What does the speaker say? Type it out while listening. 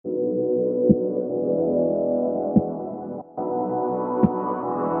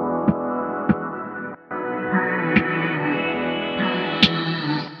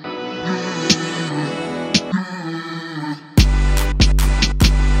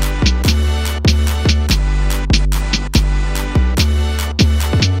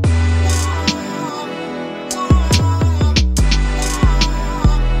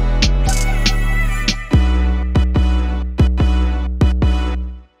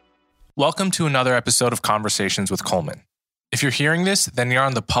Welcome to another episode of Conversations with Coleman. If you're hearing this, then you're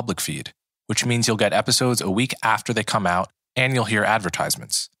on the public feed, which means you'll get episodes a week after they come out, and you'll hear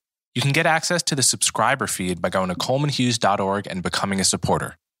advertisements. You can get access to the subscriber feed by going to colemanhughes.org and becoming a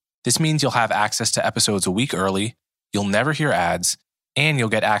supporter. This means you'll have access to episodes a week early, you'll never hear ads, and you'll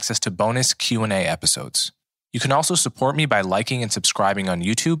get access to bonus Q&A episodes. You can also support me by liking and subscribing on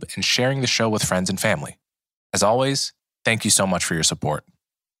YouTube and sharing the show with friends and family. As always, thank you so much for your support.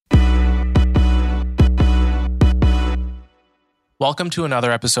 Welcome to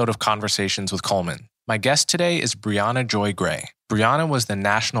another episode of Conversations with Coleman. My guest today is Briahna Joy Gray. Briahna was the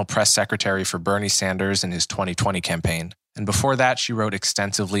National Press Secretary for Bernie Sanders in his 2020 campaign. And before that, she wrote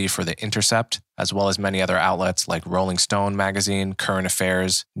extensively for The Intercept, as well as many other outlets like Rolling Stone magazine, Current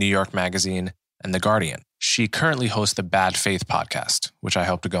Affairs, New York Magazine, and The Guardian. She currently hosts the Bad Faith podcast, which I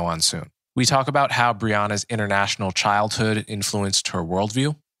hope to go on soon. We talk about how Briahna's international childhood influenced her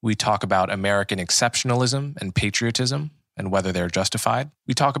worldview. We talk about American exceptionalism and patriotism, and whether they're justified.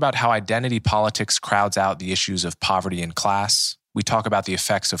 We talk about how identity politics crowds out the issues of poverty and class. We talk about the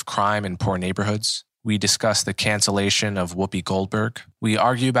effects of crime in poor neighborhoods. We discuss the cancellation of Whoopi Goldberg. We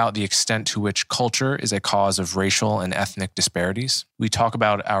argue about the extent to which culture is a cause of racial and ethnic disparities. We talk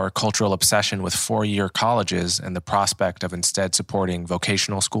about our cultural obsession with four-year colleges and the prospect of instead supporting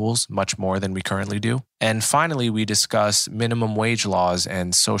vocational schools much more than we currently do. And finally, we discuss minimum wage laws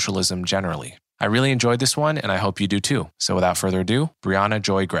and socialism generally. I really enjoyed this one, and I hope you do too. So without further ado, Briahna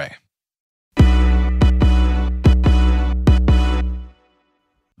Joy Gray.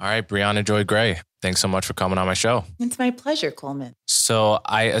 All right, Briahna Joy Gray, thanks so much for coming on my show. It's my pleasure, Coleman. So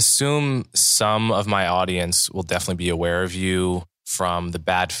I assume some of my audience will definitely be aware of you from the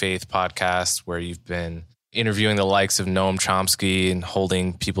Bad Faith podcast, where you've been interviewing the likes of Noam Chomsky and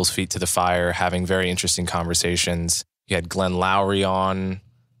holding people's feet to the fire, having very interesting conversations. You had Glenn Lowry on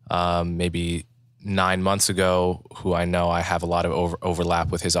maybe 9 months ago, who I know I have a lot of overlap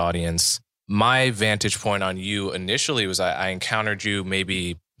with his audience. My vantage point on you initially was I encountered you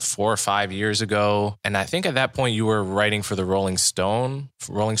maybe 4 or 5 years ago. And I think at that point you were writing for the Rolling Stone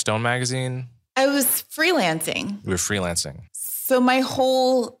magazine. I was freelancing. You were freelancing. So my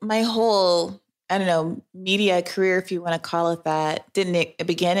whole, I don't know, media career, if you want to call it that, didn't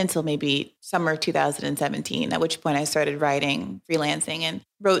begin until maybe summer of 2017, at which point I started writing, freelancing, and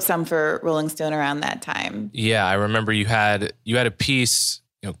wrote some for Rolling Stone around that time. Yeah, I remember you had a piece,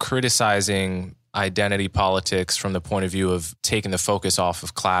 criticizing identity politics from the point of view of taking the focus off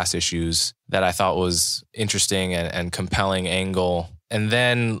of class issues that I thought was interesting and compelling angle. And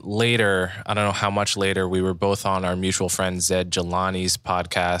then later, I don't know how much later, we were both on our mutual friend Zed Jelani's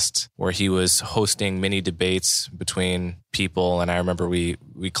podcast, where he was hosting mini debates between people. And I remember we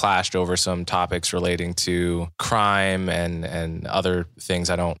clashed over some topics relating to crime and other things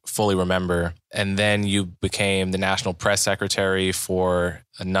I don't fully remember. And then you became the National Press Secretary for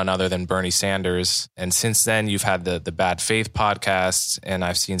none other than Bernie Sanders. And since then, you've had the Bad Faith podcast, and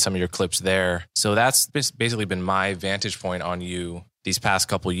I've seen some of your clips there. So that's basically been my vantage point on you these past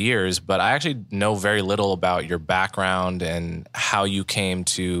couple years, but I actually know very little about your background and how you came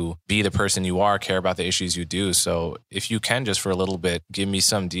to be the person you are, care about the issues you do. So if you can, just for a little bit, give me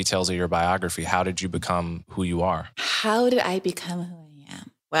some details of your biography. How did you become who you are? How did I become who I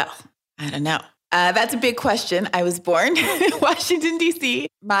am? Well, I don't know. That's a big question. I was born in Washington, D.C.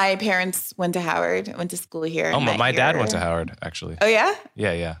 My parents went to Howard, went to school here. Oh, my dad went to Howard, actually. Oh, yeah?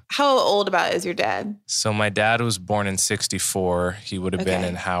 Yeah. How old about is your dad? So my dad was born in 1964. He would have been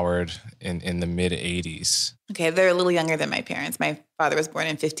in Howard in the mid-'80s. Okay, they're a little younger than my parents. My father was born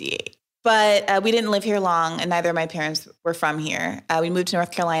in 1958. But we didn't live here long, and neither of my parents were from here. We moved to North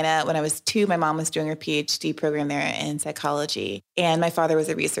Carolina when I was 2. My mom was doing her PhD program there in psychology, and my father was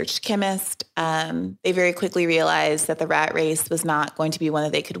a research chemist. They very quickly realized that the rat race was not going to be one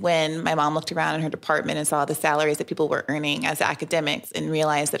that they could win. My mom looked around in her department and saw the salaries that people were earning as academics and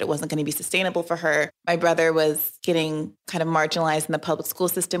realized that it wasn't going to be sustainable for her. My brother was getting kind of marginalized in the public school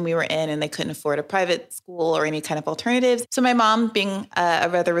system we were in, and they couldn't afford a private school or any kind of alternatives. So my mom, being a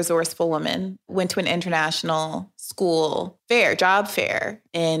rather resourceful woman, went to an international school job fair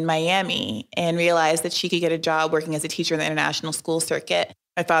in Miami, and realized that she could get a job working as a teacher in the international school circuit.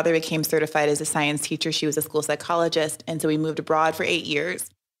 My father became certified as a science teacher. She was a school psychologist. And so we moved abroad for 8 years,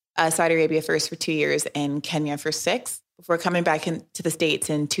 Saudi Arabia first for 2 years and Kenya for 6, before coming back to the States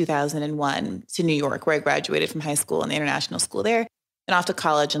in 2001 to New York, where I graduated from high school and the international school there, and off to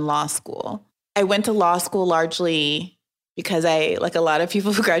college and law school. I went to law school largely because I, like a lot of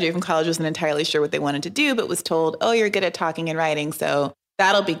people who graduate from college, wasn't entirely sure what they wanted to do, but was told, oh, you're good at talking and writing, so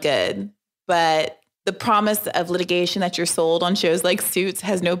that'll be good. But the promise of litigation that you're sold on shows like Suits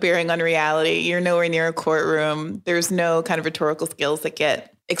has no bearing on reality. You're nowhere near a courtroom. There's no kind of rhetorical skills that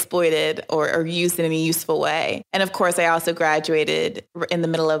get exploited or used in any useful way. And of course, I also graduated in the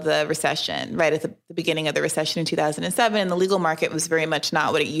middle of the recession, right at the beginning of the recession in 2007. And the legal market was very much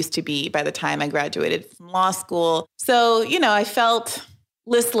not what it used to be by the time I graduated from law school. So, I felt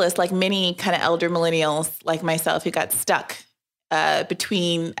listless, like many kind of elder millennials like myself who got stuck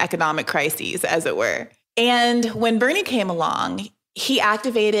between economic crises, as it were. And when Bernie came along, he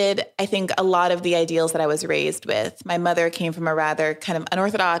activated, I think, a lot of the ideals that I was raised with. My mother came from a rather kind of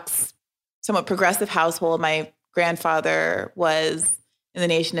unorthodox, somewhat progressive household. My grandfather was in the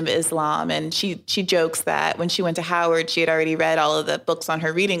Nation of Islam. And she jokes that when she went to Howard, she had already read all of the books on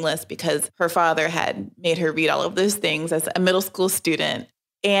her reading list because her father had made her read all of those things as a middle school student.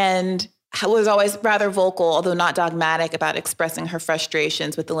 And was always rather vocal, although not dogmatic, about expressing her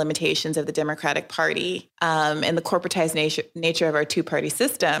frustrations with the limitations of the Democratic Party and the corporatized nature of our two-party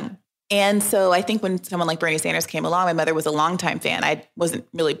system. And so I think when someone like Bernie Sanders came along, my mother was a longtime fan. I wasn't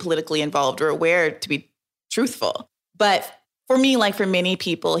really politically involved or aware, to be truthful. But for me, like for many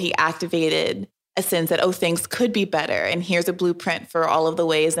people, he activated a sense that, things could be better. And here's a blueprint for all of the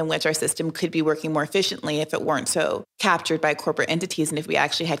ways in which our system could be working more efficiently if it weren't so captured by corporate entities. And if we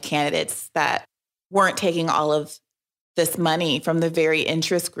actually had candidates that weren't taking all of this money from the very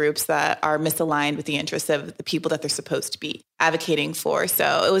interest groups that are misaligned with the interests of the people that they're supposed to be advocating for.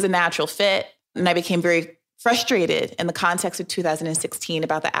 So it was a natural fit. And I became very frustrated in the context of 2016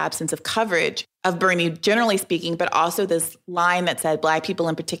 about the absence of coverage of Bernie, generally speaking, but also this line that said Black people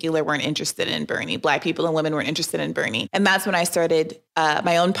in particular weren't interested in Bernie. Black people and women weren't interested in Bernie. And that's when I started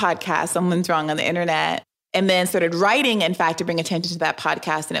my own podcast, Someone's Wrong on the Internet, and then started writing, in fact, to bring attention to that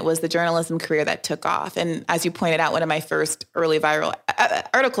podcast. And it was the journalism career that took off. And as you pointed out, one of my first early viral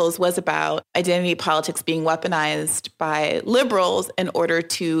articles was about identity politics being weaponized by liberals in order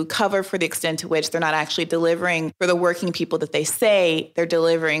to cover for the extent to which they're not actually delivering for the working people that they say they're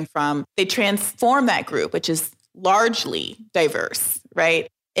delivering from. They transform that group, which is largely diverse, right?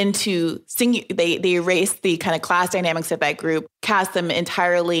 Into they erase the kind of class dynamics of that group, cast them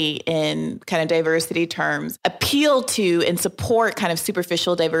entirely in kind of diversity terms, appeal to and support kind of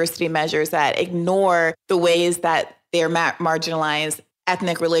superficial diversity measures that ignore the ways that their marginalized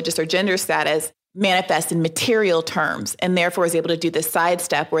ethnic, religious, or gender status manifest in material terms, and therefore is able to do this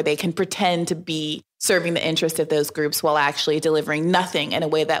sidestep where they can pretend to be serving the interests of those groups while actually delivering nothing in a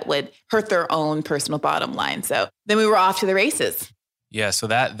way that would hurt their own personal bottom line. So then we were off to the races. Yeah, so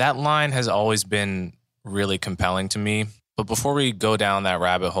that line has always been really compelling to me. But before we go down that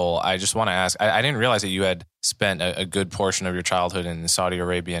rabbit hole, I just want to ask, I didn't realize that you had spent a good portion of your childhood in Saudi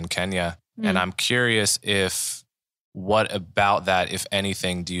Arabia and Kenya. Mm. And I'm curious what about that, if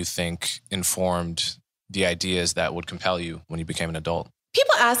anything, do you think informed the ideas that would compel you when you became an adult?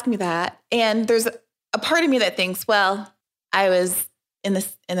 People ask me that. And there's a part of me that thinks, well, I was in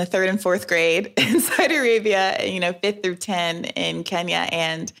the third and fourth grade in Saudi Arabia, 5th through 10 in Kenya.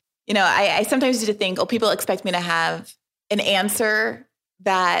 And, I sometimes used to think, people expect me to have an answer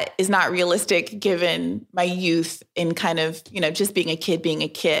that is not realistic given my youth in kind of, just being a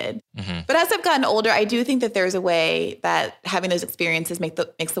kid. Mm-hmm. But as I've gotten older, I do think that there's a way that having those experiences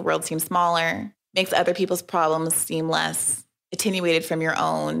makes the world seem smaller, makes other people's problems seem less attenuated from your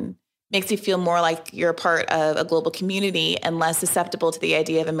own, makes you feel more like you're a part of a global community and less susceptible to the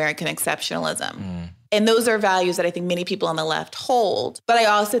idea of American exceptionalism. Mm. And those are values that I think many people on the left hold. But I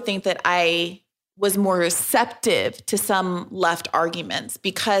also think that I was more receptive to some left arguments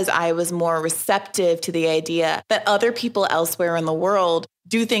because I was more receptive to the idea that other people elsewhere in the world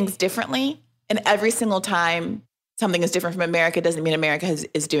do things differently. And every single time something is different from America doesn't mean America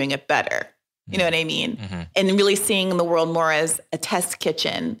is doing it better. You know what I mean? Mm-hmm. And really seeing the world more as a test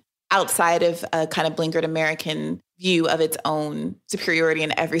kitchen outside of a kind of blinkered American view of its own superiority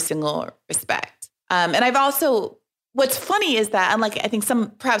in every single respect. And I've also, what's funny is that, unlike I think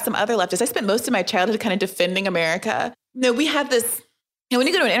perhaps some other leftists, I spent most of my childhood kind of defending America. We have this, when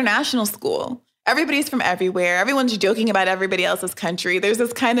you go to an international school, everybody's from everywhere. Everyone's joking about everybody else's country. There's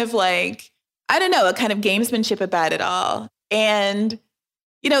this kind of a kind of gamesmanship about it all. And,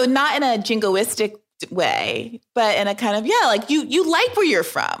 not in a jingoistic way, but in a kind of, you like where you're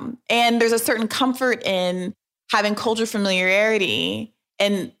from. And there's a certain comfort in having cultural familiarity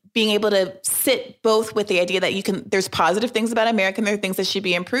and being able to sit both with the idea that there's positive things about America and there are things that should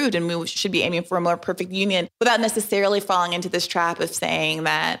be improved and we should be aiming for a more perfect union without necessarily falling into this trap of saying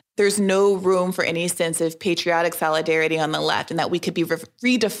that there's no room for any sense of patriotic solidarity on the left and that we could be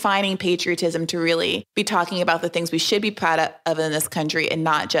redefining patriotism to really be talking about the things we should be proud of in this country and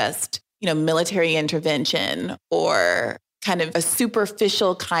not just military intervention or kind of a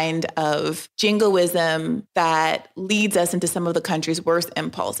superficial kind of jingoism that leads us into some of the country's worst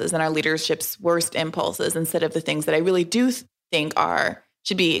impulses and our leadership's worst impulses instead of the things that I really do think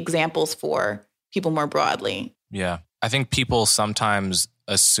should be examples for people more broadly. Yeah. I think people sometimes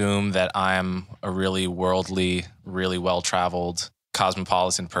assume that I'm a really worldly, really well-traveled,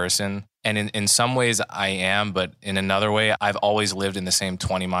 cosmopolitan person. And in some ways I am, but in another way, I've always lived in the same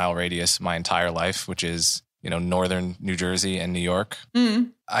 20-mile radius my entire life, which is, northern New Jersey and New York.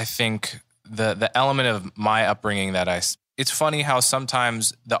 Mm. I think the element of my upbringing it's funny how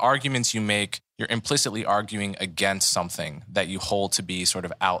sometimes the arguments you make, you're implicitly arguing against something that you hold to be sort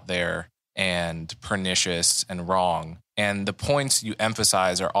of out there and pernicious and wrong. And the points you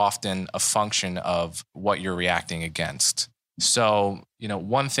emphasize are often a function of what you're reacting against. So,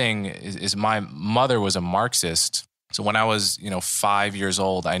 one thing is my mother was a Marxist. So when I was, 5 years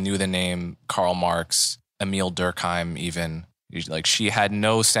old, I knew the name Karl Marx, Emil Durkheim even. Like, she had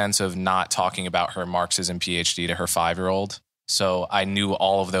no sense of not talking about her Marxism PhD to her 5-year-old. So I knew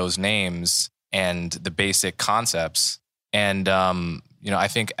all of those names and the basic concepts. And, I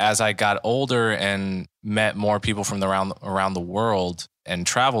think as I got older and met more people from around the world and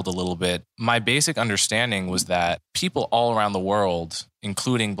traveled a little bit, my basic understanding was that people all around the world,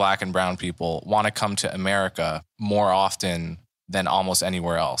 including Black and brown people, want to come to America more often than almost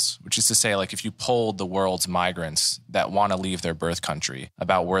anywhere else, which is to say, like, if you polled the world's migrants that want to leave their birth country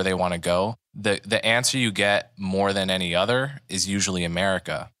about where they want to go, the answer you get more than any other is usually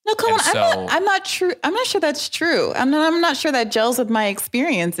America. No, Colin, I'm not true. I'm not sure that's true. I'm not sure that gels with my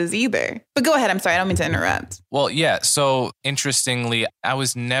experiences either. But go ahead. I'm sorry. I don't mean to interrupt. Well, yeah. So interestingly, I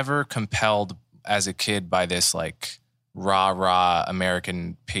was never compelled as a kid by this like rah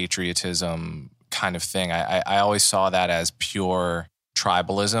American patriotism kind of thing. I always saw that as pure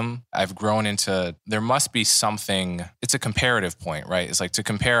tribalism. I've grown into, there must be something, it's a comparative point, right? It's like to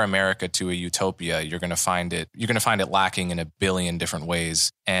compare America to a utopia, you're going to find it lacking in a billion different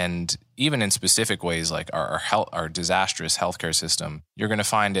ways. And even in specific ways, like our disastrous healthcare system, you're going to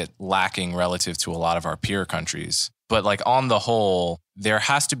find it lacking relative to a lot of our peer countries. But like on the whole, there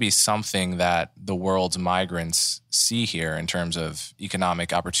has to be something that the world's migrants see here in terms of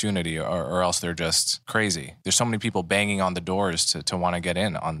economic opportunity, or else they're just crazy. There's so many people banging on the doors to want to get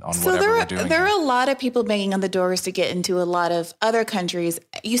in on whatever we're doing. There are a lot of people banging on the doors to get into a lot of other countries.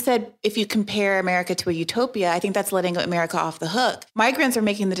 You said if you compare America to a utopia, I think that's letting America off the hook. Migrants are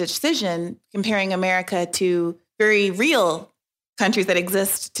making the decision comparing America to very real countries that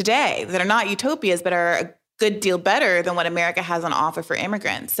exist today that are not utopias, but are a good deal better than what America has on offer for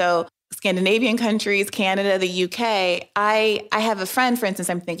immigrants. So Scandinavian countries, Canada, the UK. I have a friend, for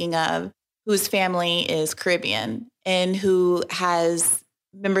instance, I'm thinking of, whose family is Caribbean and who has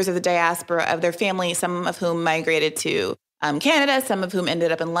members of the diaspora of their family, some of whom migrated to Canada, some of whom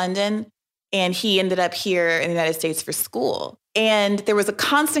ended up in London. And he ended up here in the United States for school. And there was a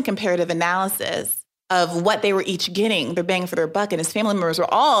constant comparative analysis of what they were each getting, their bang for their buck. And his family members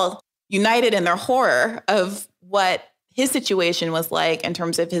were all united in their horror of what his situation was like in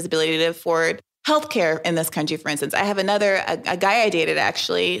terms of his ability to afford healthcare in this country, for instance. I have a guy I dated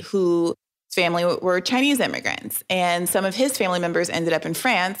actually whose family were Chinese immigrants, and some of his family members ended up in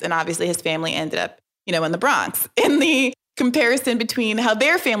France, and obviously his family ended up, in the Bronx. In the comparison between how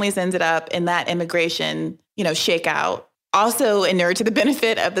their families ended up in that immigration, shakeout, also inured to the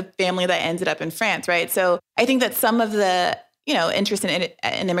benefit of the family that ended up in France, right? So I think that some of the interest in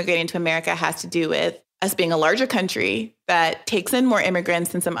immigrating to America has to do with us being a larger country that takes in more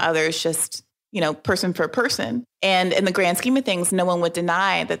immigrants than some others, just, person per person. And in the grand scheme of things, no one would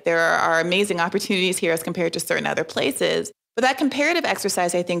deny that there are amazing opportunities here as compared to certain other places. But that comparative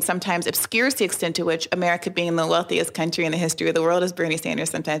exercise, I think, sometimes obscures the extent to which America, being the wealthiest country in the history of the world, as Bernie Sanders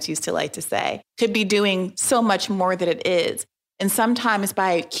sometimes used to like to say, could be doing so much more than it is. And sometimes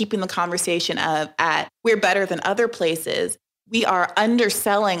by keeping the conversation at we're better than other places, we are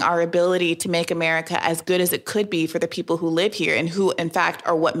underselling our ability to make America as good as it could be for the people who live here and who, in fact,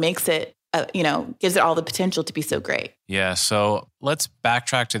 are what makes it, gives it all the potential to be so great. Yeah. So let's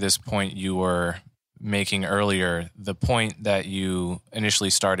backtrack to this point you were making earlier, the point that you initially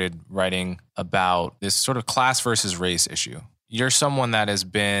started writing about this sort of class versus race issue. You're someone that has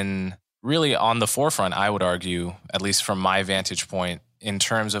been really on the forefront, I would argue, at least from my vantage point, in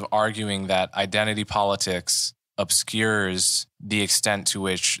terms of arguing that identity politics obscures the extent to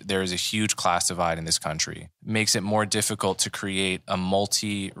which there is a huge class divide in this country, makes it more difficult to create a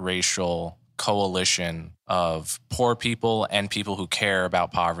multiracial coalition of poor people and people who care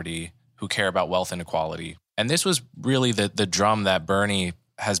about poverty, who care about wealth inequality. And this was really the drum that Bernie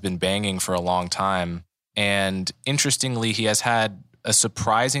has been banging for a long time. And interestingly, he has had a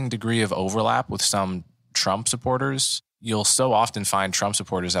surprising degree of overlap with some Trump supporters. You'll so often find Trump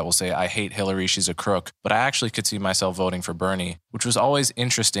supporters that will say, I hate Hillary, she's a crook, but I actually could see myself voting for Bernie, which was always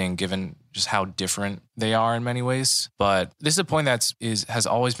interesting given just how different they are in many ways. But this is a point that has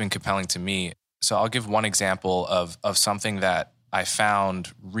always been compelling to me. So I'll give one example of something that I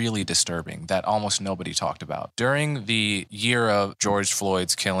found really disturbing that almost nobody talked about. During the year of George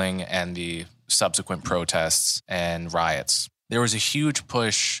Floyd's killing and the subsequent protests and riots, there was a huge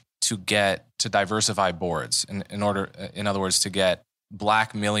push to diversify boards. In other words, to get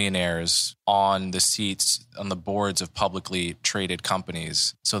Black millionaires on the seats on the boards of publicly traded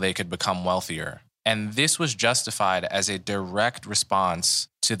companies so they could become wealthier. And this was justified as a direct response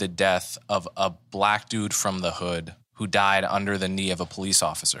to the death of a Black dude from the hood who died under the knee of a police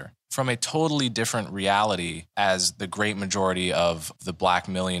officer. From a totally different reality as the great majority of the Black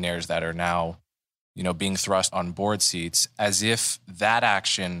millionaires that are now, being thrust on board seats, as if that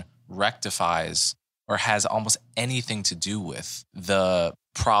action rectifies or has almost anything to do with the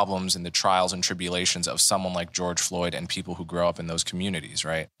problems and the trials and tribulations of someone like George Floyd and people who grow up in those communities,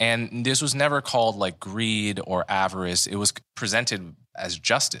 right? And this was never called like greed or avarice. It was presented as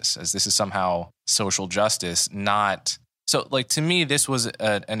justice, as this is somehow social justice, not... So like to me, this was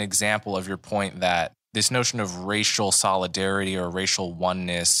an example of your point that this notion of racial solidarity or racial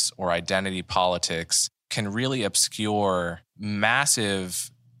oneness or identity politics can really obscure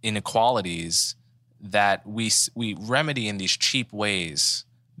massive inequalities that we remedy in these cheap ways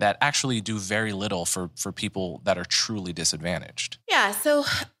that actually do very little for people that are truly disadvantaged. Yeah, so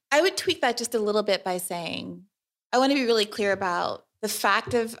I would tweak that just a little bit by saying, I want to be really clear about the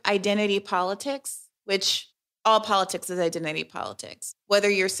fact of identity politics, which all politics is identity politics. Whether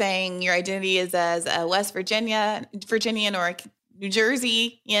you're saying your identity is as a West Virginian or a New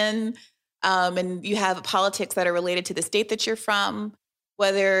Jerseyan, and you have politics that are related to the state that you're from,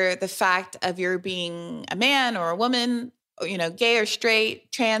 whether the fact of your being a man or a woman, or, gay or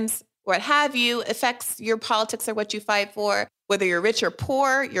straight, trans, what have you, affects your politics or what you fight for. Whether you're rich or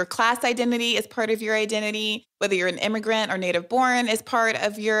poor, your class identity is part of your identity. Whether you're an immigrant or native born is part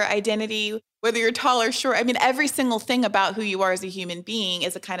of your identity. Whether you're tall or short. I mean, every single thing about who you are as a human being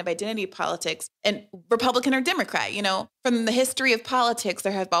is a kind of identity politics. And Republican or Democrat, from the history of politics,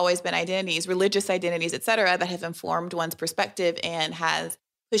 there have always been identities, religious identities, et cetera, that have informed one's perspective and has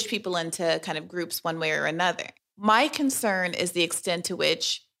pushed people into kind of groups one way or another. My concern is the extent to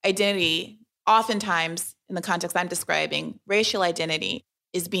which identity, oftentimes in the context I'm describing, racial identity,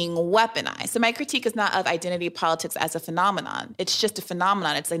 is being weaponized. So my critique is not of identity politics as a phenomenon. It's just a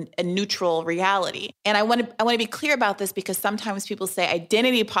phenomenon. It's a neutral reality. And I want to be clear about this because sometimes people say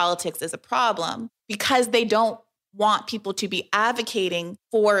identity politics is a problem because they don't want people to be advocating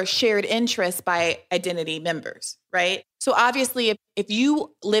for shared interests by identity members, right? So obviously, if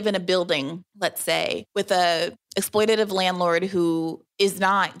you live in a building, let's say, with a exploitative landlord who is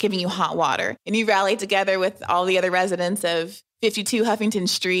not giving you hot water, and you rally together with all the other residents of 52 Huffington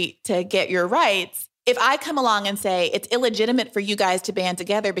Street to get your rights, if I come along and say it's illegitimate for you guys to band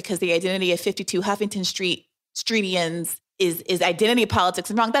together because the identity of 52 Huffington Streetians is identity politics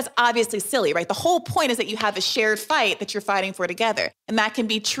and wrong, that's obviously silly, right? The whole point is that you have a shared fight that you're fighting for together. And that can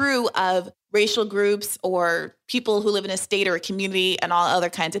be true of racial groups or people who live in a state or a community and all other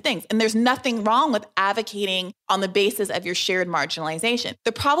kinds of things. And there's nothing wrong with advocating on the basis of your shared marginalization.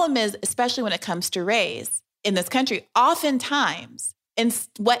 The problem is, especially when it comes to race in this country, oftentimes, and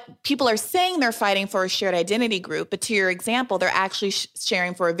what people are saying they're fighting for a shared identity group, but to your example, they're actually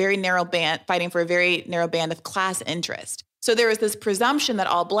fighting for a very narrow band of class interest. So there is this presumption that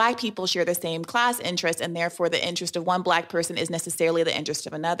all Black people share the same class interest, and therefore the interest of one Black person is necessarily the interest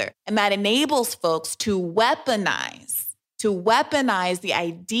of another. And that enables folks to weaponize the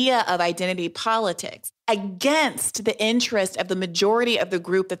idea of identity politics against the interest of the majority of the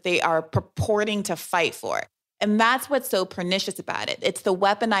group that they are purporting to fight for. And that's what's so pernicious about it. It's the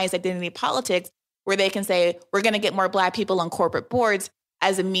weaponized identity politics where they can say, we're going to get more Black people on corporate boards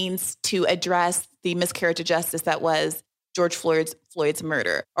as a means to address the miscarriage of justice that was George Floyd's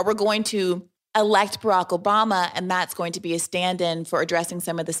murder. Or we're going to elect Barack Obama, and that's going to be a stand-in for addressing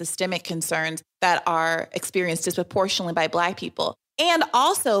some of the systemic concerns that are experienced disproportionately by Black people. And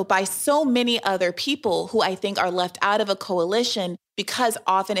also by so many other people who I think are left out of a coalition because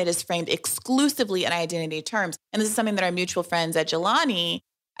often it is framed exclusively in identity terms. And this is something that our mutual friends at Jelani,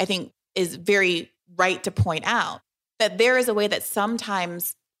 I think, is very right to point out, that there is a way that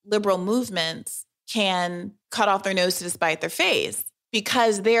sometimes liberal movements can cut off their nose to spite their face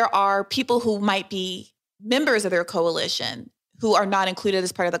because there are people who might be members of their coalition who are not included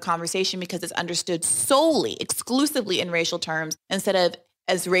as part of the conversation because it's understood solely, exclusively in racial terms instead of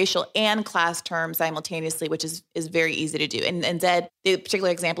as racial and class terms simultaneously, which is very easy to do. And Zed, the particular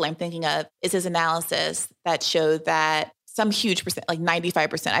example I'm thinking of is his analysis that showed that some huge percent, like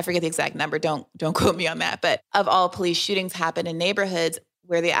 95%, I forget the exact number, don't quote me on that, but of all police shootings happen in neighborhoods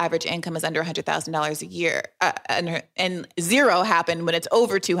where the average income is under $100,000 a year, and zero happen when it's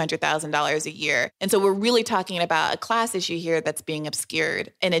over $200,000 a year. And so we're really talking about a class issue here that's being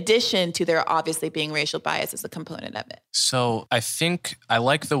obscured, in addition to there obviously being racial bias as a component of it. So I think I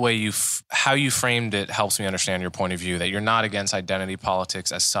like the way how you framed it helps me understand your point of view, that you're not against identity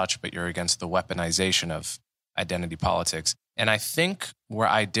politics as such, but you're against the weaponization of identity politics. And I think where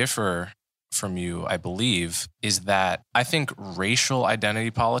I differ from you, I believe, is that I think racial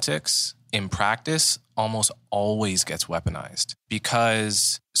identity politics in practice almost always gets weaponized.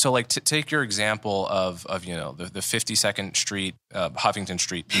 Because, so like take your example of the 52nd Street, Huffington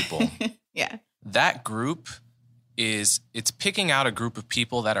Street people. Yeah. That group it's picking out a group of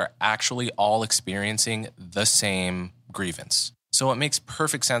people that are actually all experiencing the same grievance. So it makes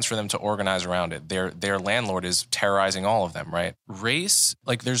perfect sense for them to organize around it. Their landlord is terrorizing all of them, right? Race,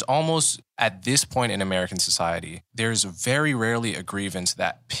 like there's almost, at this point in American society, there's very rarely a grievance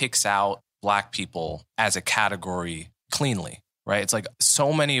that picks out Black people as a category cleanly, right? It's like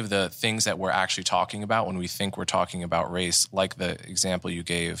so many of the things that we're actually talking about when we think we're talking about race, like the example you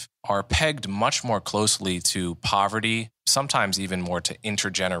gave, are pegged much more closely to poverty, sometimes even more to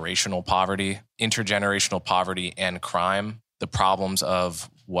intergenerational poverty and crime. The problems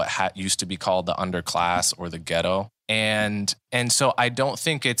of what used to be called the underclass or the ghetto. And so I don't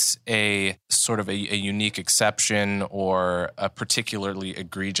think it's a sort of a unique exception or a particularly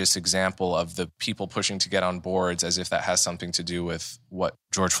egregious example of the people pushing to get on boards as if that has something to do with what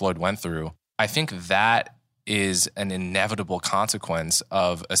George Floyd went through. I think that is an inevitable consequence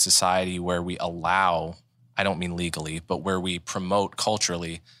of a society where we allow, I don't mean legally, but where we promote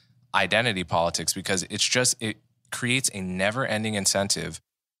culturally identity politics, because it creates a never-ending incentive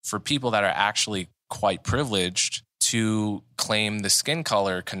for people that are actually quite privileged to claim the skin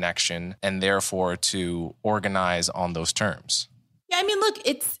color connection and therefore to organize on those terms. Yeah, I mean, look,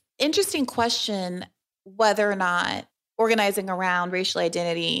 it's an interesting question whether or not organizing around racial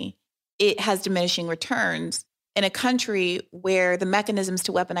identity, it has diminishing returns in a country where the mechanisms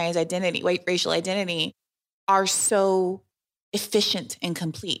to weaponize identity, racial identity, are so efficient and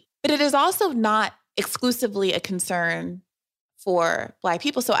complete. But it is also not exclusively a concern for Black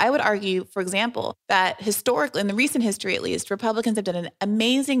people. So I would argue, for example, that historically, in the recent history at least, Republicans have done an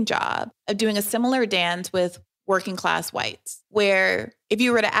amazing job of doing a similar dance with working class whites, where if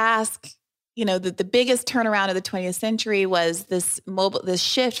you were to ask, the biggest turnaround of the 20th century was this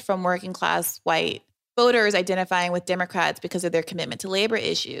shift from working class white voters identifying with Democrats because of their commitment to labor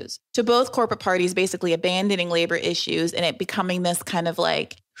issues, to both corporate parties basically abandoning labor issues and it becoming this kind of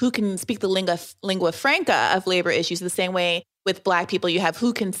like, who can speak the lingua franca of labor issues, the same way with Black people, you have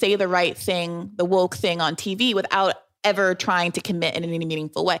who can say the right thing, the woke thing on TV without ever trying to commit in any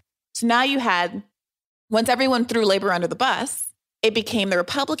meaningful way. So now you had, once everyone threw labor under the bus, it became the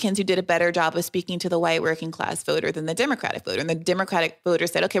Republicans who did a better job of speaking to the white working class voter than the Democratic voter. And the Democratic voter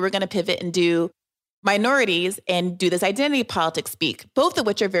said, okay, we're going to pivot and do minorities and do this identity politics speak, both of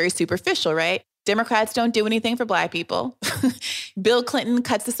which are very superficial, right? Democrats don't do anything for Black people. Bill Clinton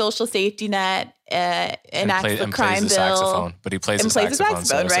cuts the social safety net, enacts the crime bill. Saxophone, but he plays the saxophone,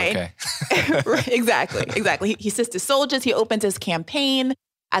 so right? Okay. Right, exactly. He assists his soldiers. He opens his campaign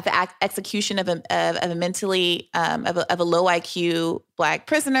at the execution of a mentally of a low IQ Black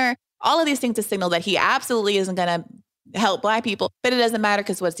prisoner. All of these things to signal that he absolutely isn't going to help Black people, but it doesn't matter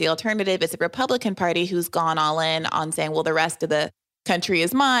because what's the alternative? It's a Republican Party who's gone all in on saying, well, the rest of the country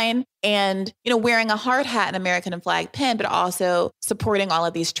is mine. And, wearing a hard hat and American flag pin, but also supporting all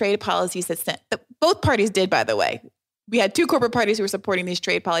of these trade policies that both parties did, by the way. We had two corporate parties who were supporting these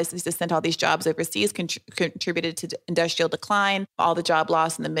trade policies to send all these jobs overseas, contributed to industrial decline, all the job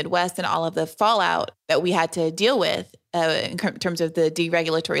loss in the Midwest, and all of the fallout that we had to deal with in terms of the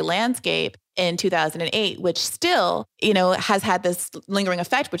deregulatory landscape in 2008, which still, has had this lingering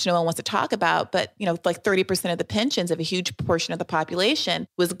effect, which no one wants to talk about. But, like 30% of the pensions of a huge portion of the population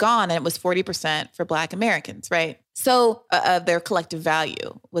was gone, and it was 40% for Black Americans, right? So their collective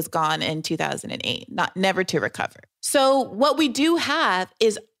value was gone in 2008, never to recover. So what we do have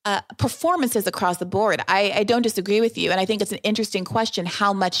is performances across the board. I don't disagree with you. And I think it's an interesting question.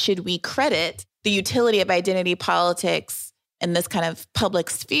 How much should we credit the utility of identity politics in this kind of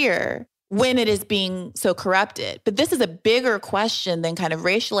public sphere when it is being so corrupted? But this is a bigger question than kind of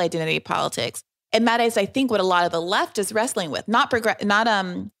racial identity politics. And that is, I think, what a lot of the left is wrestling with. Not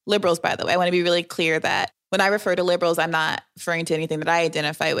liberals, by the way. I want to be really clear that when I refer to liberals, I'm not referring to anything that I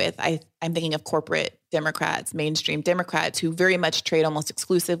identify with. I'm thinking of corporate Democrats, mainstream Democrats, who very much trade almost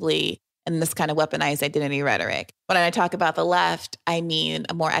exclusively in this kind of weaponized identity rhetoric. When I talk about the left, I mean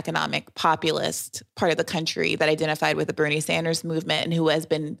a more economic populist part of the country that identified with the Bernie Sanders movement and who has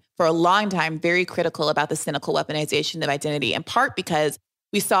been for a long time very critical about the cynical weaponization of identity, in part because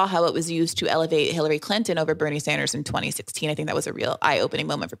we saw how it was used to elevate Hillary Clinton over Bernie Sanders in 2016. I think that was a real eye-opening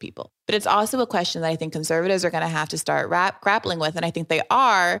moment for people. But it's also a question that I think conservatives are going to have to start grappling with, and I think they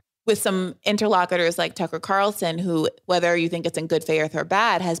are, with some interlocutors like Tucker Carlson, who, whether you think it's in good faith or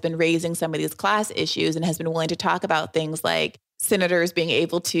bad, has been raising some of these class issues and has been willing to talk about things like senators being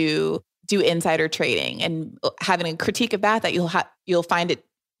able to do insider trading and having a critique of that you'll find it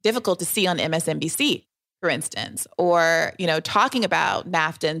difficult to see on MSNBC, for instance, or, talking about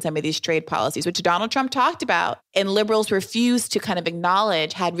NAFTA and some of these trade policies, which Donald Trump talked about and liberals refused to kind of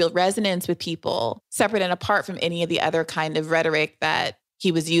acknowledge had real resonance with people, separate and apart from any of the other kind of rhetoric that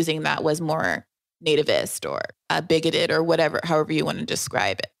he was using that was more nativist or bigoted or whatever, however you want to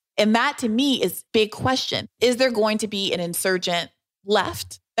describe it. And that to me is big question. Is there going to be an insurgent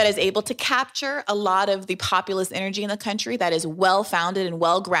left that is able to capture a lot of the populist energy in the country that is well-founded and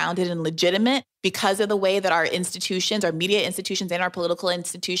well-grounded and legitimate because of the way that our institutions, our media institutions and our political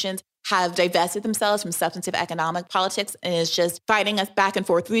institutions have divested themselves from substantive economic politics and is just fighting us back and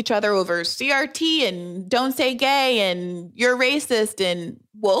forth with each other over CRT and don't say gay and you're racist and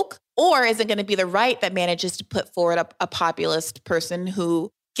woke? Or is it going to be the right that manages to put forward a populist person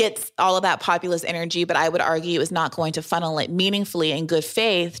who gets all of that populist energy, but I would argue is not going to funnel it meaningfully in good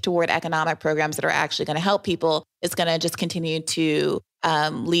faith toward economic programs that are actually going to help people? It's going to just continue to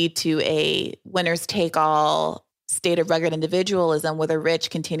lead to a winners take all state of rugged individualism where the rich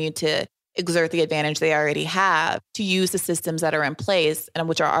continue to exert the advantage they already have to use the systems that are in place and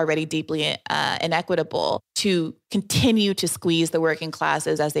which are already deeply inequitable to continue to squeeze the working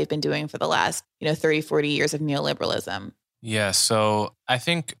classes as they've been doing for the last 30, 40 years of neoliberalism. Yeah, so I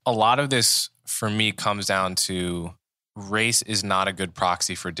think a lot of this for me comes down to race is not a good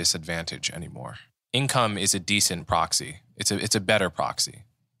proxy for disadvantage anymore. Income is a decent proxy. It's a better proxy,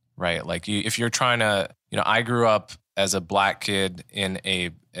 right? Like if you're trying to, I grew up as a Black kid in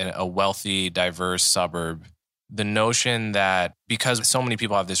a wealthy, diverse suburb. The notion that because so many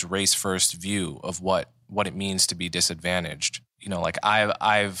people have this race first view of what it means to be disadvantaged, like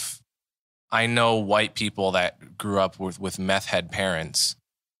I know white people that grew up with meth head parents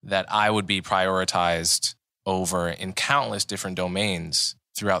that I would be prioritized over in countless different domains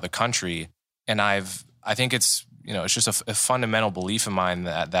throughout the country. And I think it's, it's just a fundamental belief of mine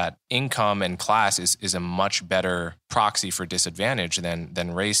that income and class is a much better proxy for disadvantage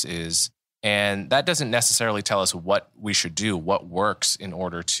than race is. And that doesn't necessarily tell us what we should do, what works in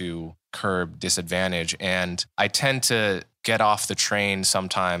order to curb disadvantage. And I tend to get off the train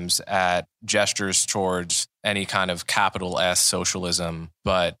sometimes at gestures towards any kind of capital S socialism,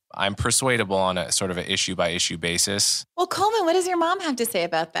 but I'm persuadable on a sort of an issue by issue basis. Well, Coleman, what does your mom have to say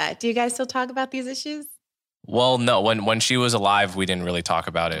about that? Do you guys still talk about these issues? Well, no, when she was alive, we didn't really talk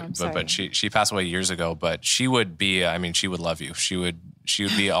about it, but she passed away years ago, but she would be, she would love you. She would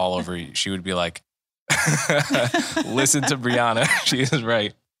be all over you. She would be like, listen to Briahna. She is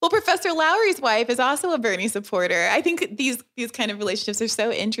right. Well, Professor Lowry's wife is also a Bernie supporter. I think these kind of relationships are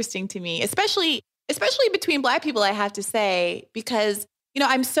so interesting to me, especially between Black people, I have to say, because,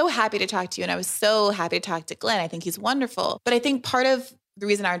 I'm so happy to talk to you and I was so happy to talk to Glenn. I think he's wonderful. But I think part of the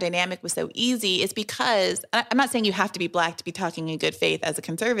reason our dynamic was so easy is because I'm not saying you have to be Black to be talking in good faith as a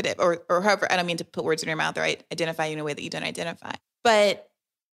conservative or however, I don't mean to put words in your mouth or identify you in a way that you don't identify. But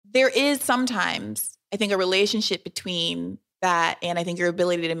there is sometimes, I think, a relationship between that and I think your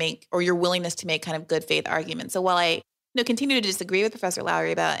ability to make or your willingness to make kind of good faith arguments. So while I continue to disagree with Professor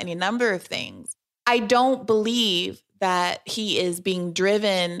Lowry about any number of things, I don't believe that he is being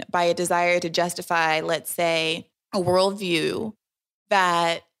driven by a desire to justify, let's say, a worldview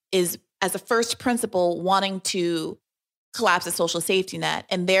that is, as a first principle, wanting to collapse a social safety net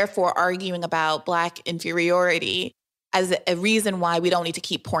and therefore arguing about Black inferiority as a reason why we don't need to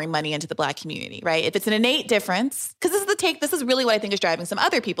keep pouring money into the Black community, right? If it's an innate difference, because this is really what I think is driving some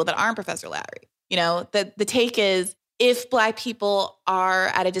other people that aren't Professor Lowry. The take is if Black people are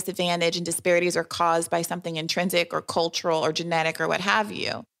at a disadvantage and disparities are caused by something intrinsic or cultural or genetic or what have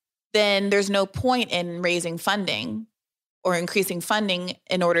you, then there's no point in raising funding or increasing funding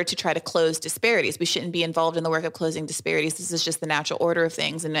in order to try to close disparities. We shouldn't be involved in the work of closing disparities. This is just the natural order of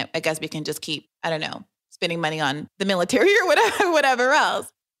things. And I guess we can just keep, spending money on the military or whatever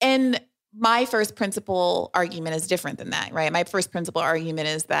else. And my first principle argument is different than that, right? My first principle argument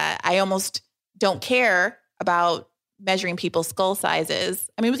is that I almost don't care about measuring people's skull sizes.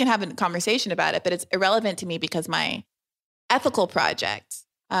 I mean, we can have a conversation about it, but it's irrelevant to me because my ethical project,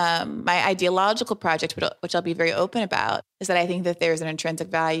 my ideological project, which I'll be very open about, is that I think that there's an intrinsic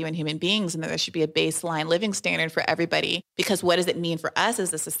value in human beings and that there should be a baseline living standard for everybody. Because what does it mean for us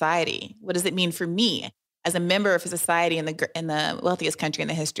as a society? What does it mean for me as a member of a society in the wealthiest country in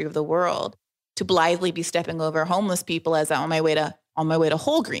the history of the world to blithely be stepping over homeless people as I'm on my way to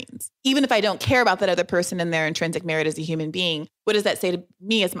Whole Greens? Even if I don't care about that other person and their intrinsic merit as a human being, what does that say to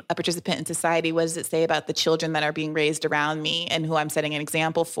me as a participant in society? What does it say about the children that are being raised around me and who I'm setting an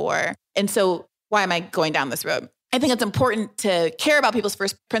example for? And so why am I going down this road? I think it's important to care about people's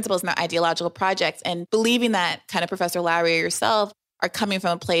first principles and their ideological projects, and believing that kind of Professor Lowry or yourself are coming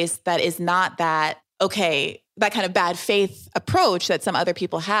from a place that is not that, okay, that kind of bad faith approach that some other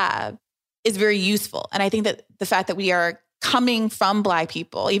people have is very useful. And I think that the fact that we are coming from Black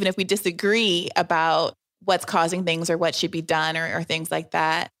people, even if we disagree about what's causing things or what should be done or things like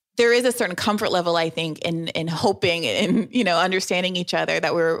that, there is a certain comfort level, I think, in hoping and, understanding each other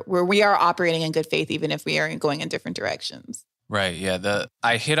that we are operating in good faith, even if we are going in different directions. Right. Yeah.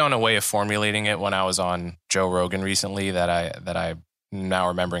 I hit on a way of formulating it when I was on Joe Rogan recently that I now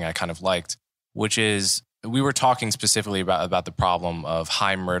remembering I kind of liked, which is we were talking specifically about the problem of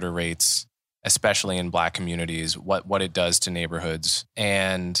high murder rates, especially in Black communities, what it does to neighborhoods.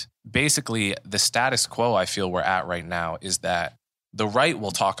 And basically the status quo I feel we're at right now is that the right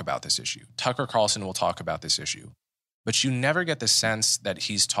will talk about this issue. Tucker Carlson will talk about this issue. But you never get the sense that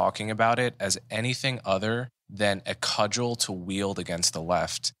he's talking about it as anything other than a cudgel to wield against the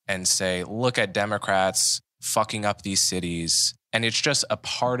left and say, look at Democrats fucking up these cities. And it's just a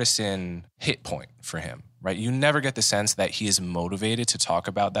partisan hit point for him, right? You never get the sense that he is motivated to talk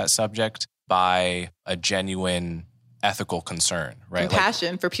about that subject by a genuine ethical concern, right?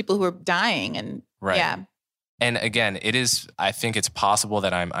 Compassion for people who are dying and right. Yeah. And again, I think it's possible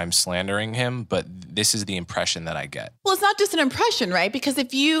that I'm slandering him, but this is the impression that I get. Well, it's not just an impression, right? Because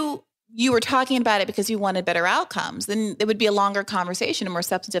if you were talking about it because you wanted better outcomes, then it would be a longer conversation, a more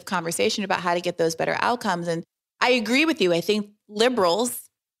substantive conversation about how to get those better outcomes. And I agree with you. I think liberals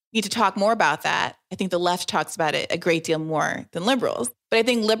need to talk more about that. I think the left talks about it a great deal more than liberals. But I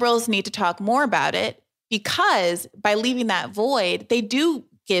think liberals need to talk more about it because by leaving that void, they do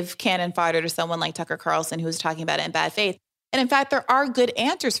give cannon fodder to someone like Tucker Carlson, who's talking about it in bad faith. And in fact, there are good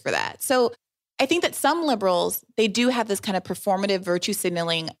answers for that. So I think that some liberals, they do have this kind of performative virtue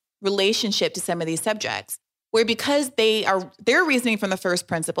signaling relationship to some of these subjects, where because they're reasoning from the first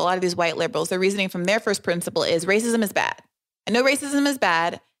principle, a lot of these white liberals, their reasoning from their first principle is racism is bad. I know racism is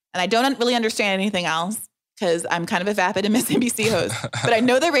bad, and I don't really understand anything else because I'm kind of a vapid MSNBC host, but I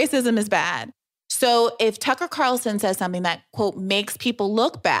know that racism is bad. So if Tucker Carlson says something that, quote, makes people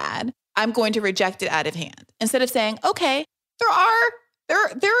look bad, I'm going to reject it out of hand. Instead of saying, okay,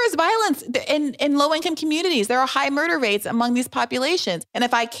 there is violence in low-income communities. There are high murder rates among these populations. And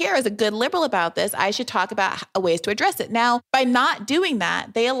if I care as a good liberal about this, I should talk about ways to address it. Now, by not doing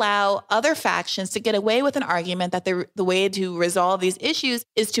that, they allow other factions to get away with an argument that the way to resolve these issues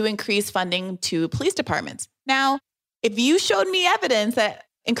is to increase funding to police departments. Now, if you showed me evidence that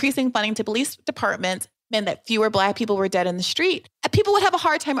increasing funding to police departments meant that fewer Black people were dead in the street, people would have a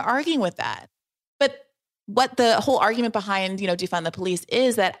hard time arguing with that. But what the whole argument behind, defund the police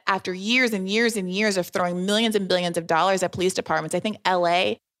is that after years and years and years of throwing millions and billions of dollars at police departments, I think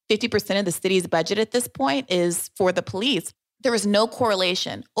LA, 50% of the city's budget at this point is for the police. There is no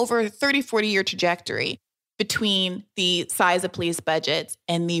correlation over a 30, 40-year trajectory between the size of police budgets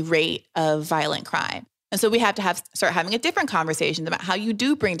and the rate of violent crime. And so we have to start having a different conversation about how you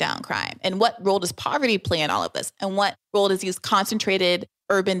do bring down crime and what role does poverty play in all of this and what role does these concentrated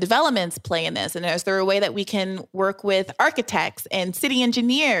urban developments play in this? And is there a way that we can work with architects and city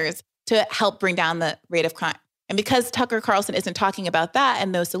engineers to help bring down the rate of crime? And because Tucker Carlson isn't talking about that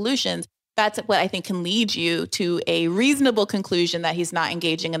and those solutions, that's what I think can lead you to a reasonable conclusion that he's not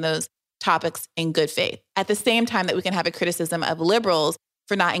engaging in those topics in good faith. At the same time that we can have a criticism of liberals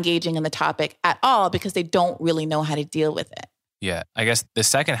for not engaging in the topic at all because they don't really know how to deal with it. Yeah, I guess the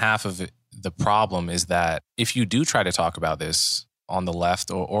second half of the problem is that if you do try to talk about this on the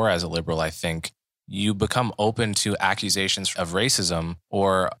left or as a liberal, I think you become open to accusations of racism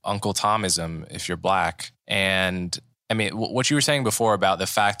or Uncle Tomism if you're Black. And I mean, what you were saying before about the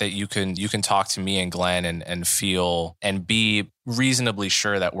fact that you can talk to me and Glenn and feel and be reasonably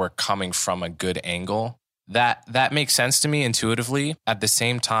sure that we're coming from a good angle, That makes sense to me intuitively. At the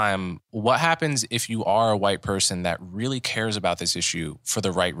same time, what happens if you are a white person that really cares about this issue for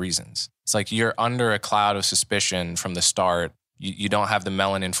the right reasons? It's like you're under a cloud of suspicion from the start. You don't have the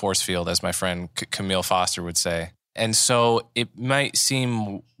melanin force field, as my friend Camille Foster would say. And so it might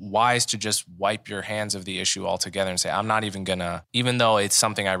seem wise to just wipe your hands of the issue altogether and say, I'm not even gonna, even though it's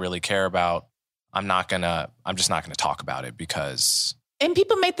something I really care about, I'm just not gonna talk about it because... And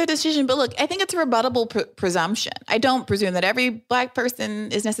people make the decision, but look, I think it's a rebuttable presumption. I don't presume that every Black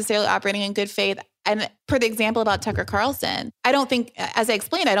person is necessarily operating in good faith. And for the example about Tucker Carlson, I don't think, as I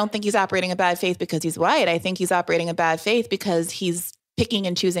explained, I don't think he's operating in bad faith because he's white. I think he's operating in bad faith because he's picking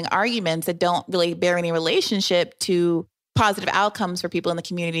and choosing arguments that don't really bear any relationship to positive outcomes for people in the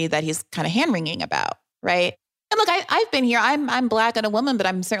community that he's kind of hand-wringing about, right? And look, I've been here. I'm Black and a woman, but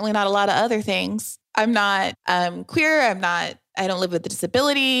I'm certainly not a lot of other things. I'm not queer. I don't live with a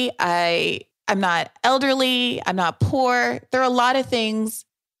disability. I'm not elderly. I'm not poor. There are a lot of things,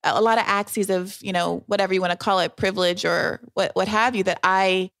 a lot of axes of, whatever you want to call it, privilege or what have you, that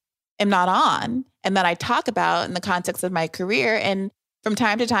I am not on and that I talk about in the context of my career. And from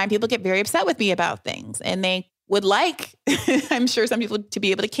time to time, people get very upset with me about things and they would like, I'm sure some people, to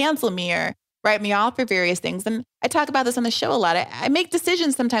be able to cancel me or write me off for various things. And I talk about this on the show a lot. I make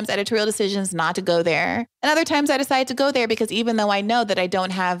decisions, sometimes editorial decisions, not to go there. And other times I decide to go there because even though I know that I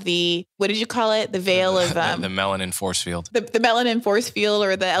don't have the, what did you call it? The veil of... the melanin force field. The melanin force field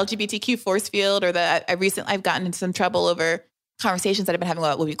or the LGBTQ force field or I've gotten into some trouble over conversations that I've been having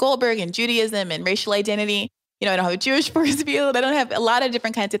about Whoopi Goldberg and Judaism and racial identity. I don't have a Jewish force field. I don't have a lot of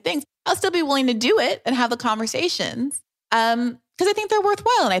different kinds of things. I'll still be willing to do it and have the conversations. Because I think they're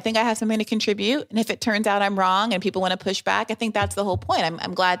worthwhile and I think I have something to contribute. And if it turns out I'm wrong and people want to push back, I think that's the whole point.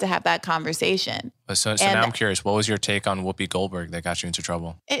 I'm glad to have that conversation. So now I'm curious, what was your take on Whoopi Goldberg that got you into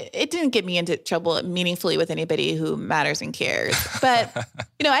trouble? It didn't get me into trouble meaningfully with anybody who matters and cares. But,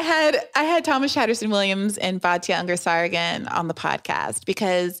 I had Thomas Chatterton Williams and Batya Ungar-Sargon on the podcast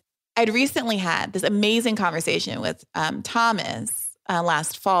because I'd recently had this amazing conversation with Thomas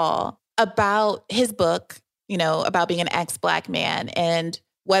last fall about his book, about being an ex-Black man and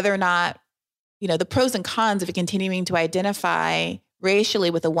whether or not, the pros and cons of continuing to identify racially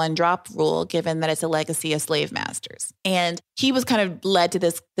with a one-drop rule, given that it's a legacy of slave masters. And he was kind of led to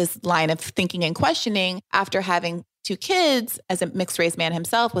this line of thinking and questioning after having 2 kids as a mixed race man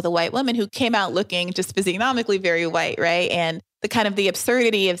himself with a white woman who came out looking just physiognomically very white, right? And the kind of the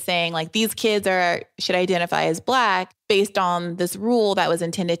absurdity of saying like these kids should identify as Black based on this rule that was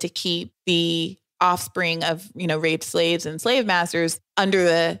intended to keep the offspring of, raped slaves and slave masters under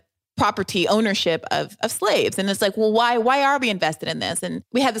the property ownership of slaves. And it's like, well, why are we invested in this? And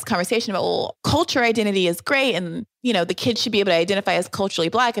we had this conversation about, well, culture identity is great. And, the kids should be able to identify as culturally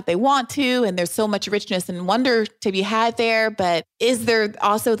Black if they want to. And there's so much richness and wonder to be had there. But is there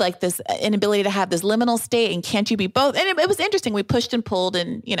also like this inability to have this liminal state? And can't you be both? And it was interesting. We pushed and pulled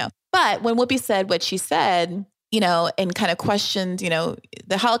and, but when Whoopi said what she said, and kind of questioned,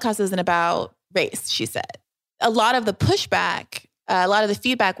 the Holocaust isn't about race, she said. A lot of the pushback, a lot of the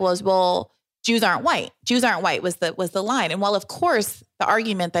feedback was, well, Jews aren't white. Jews aren't white was the line. And while, of course, the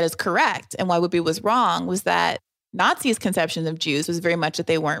argument that is correct and why Whoopi was wrong was that Nazis' conception of Jews was very much that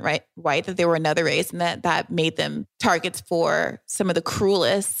they weren't white, that they were another race, and that made them targets for some of the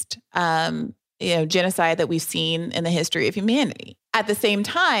cruelest, genocide that we've seen in the history of humanity. At the same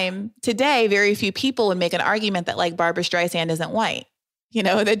time, today, very few people would make an argument that like Barbara Streisand isn't white,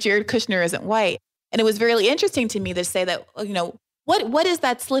 that Jared Kushner isn't white. And it was really interesting to me to say that, what is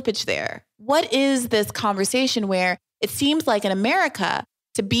that slippage there? What is this conversation where it seems like in America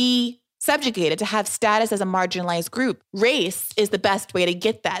to be subjugated, to have status as a marginalized group, race is the best way to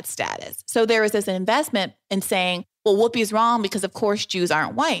get that status. So there is this investment in saying, well, Whoopi's wrong because of course Jews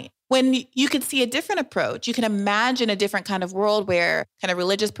aren't white. When you could see a different approach, you can imagine a different kind of world where kind of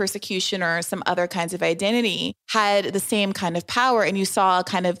religious persecution or some other kinds of identity had the same kind of power. And you saw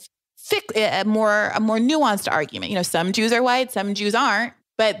kind of a more nuanced argument. Some Jews are white, some Jews aren't,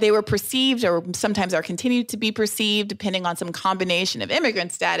 but they were perceived or sometimes are continued to be perceived depending on some combination of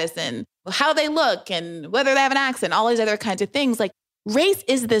immigrant status and how they look and whether they have an accent, all these other kinds of things. Like race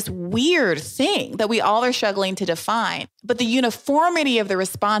is this weird thing that we all are struggling to define. But the uniformity of the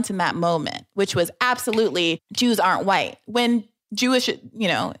response in that moment, which was absolutely Jews aren't white. When Jewish,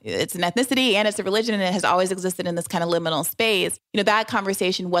 it's an ethnicity and it's a religion and it has always existed in this kind of liminal space. That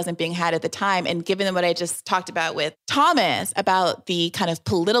conversation wasn't being had at the time. And given what I just talked about with Thomas about the kind of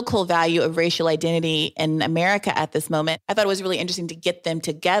political value of racial identity in America at this moment, I thought it was really interesting to get them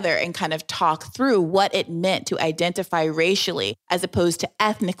together and kind of talk through what it meant to identify racially as opposed to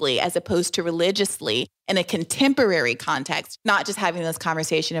ethnically, as opposed to religiously in a contemporary context, not just having this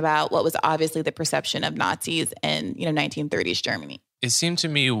conversation about what was obviously the perception of Nazis in 1930s Germany. It seemed to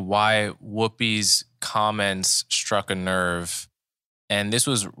me why Whoopi's comments struck a nerve, and this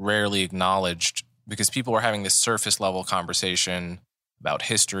was rarely acknowledged because people were having this surface level conversation about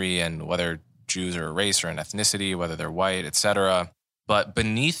history and whether Jews are a race or an ethnicity, whether they're white, etc. But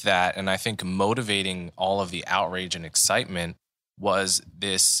beneath that, and I think motivating all of the outrage and excitement, was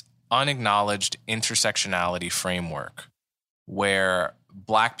this unacknowledged intersectionality framework where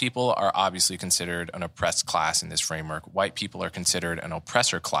Black people are obviously considered an oppressed class in this framework. White people are considered an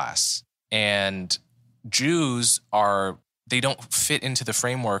oppressor class. And Jews they don't fit into the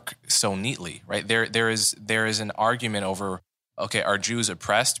framework so neatly, right? There is an argument over, okay, are Jews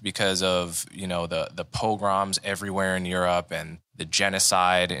oppressed because of, the pogroms everywhere in Europe and the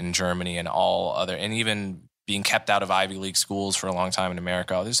genocide in Germany and and even being kept out of Ivy League schools for a long time in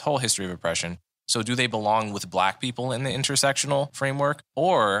America. There's a whole history of oppression. So do they belong with Black people in the intersectional framework?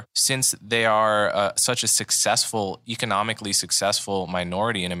 Or since they are such a economically successful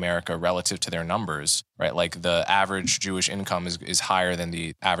minority in America relative to their numbers, right? Like the average Jewish income is higher than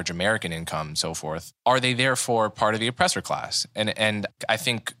the average American income and so forth. Are they therefore part of the oppressor class? And I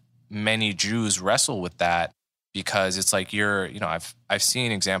think many Jews wrestle with that because it's like I've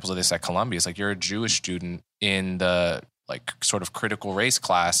seen examples of this at Columbia. It's like you're a Jewish student in the sort of critical race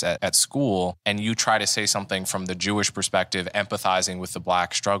class at school, and you try to say something from the Jewish perspective, empathizing with the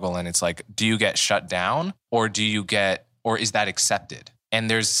Black struggle. And it's like, do you get shut down or is that accepted? And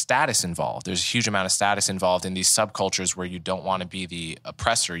there's status involved. There's a huge amount of status involved in these subcultures where you don't want to be the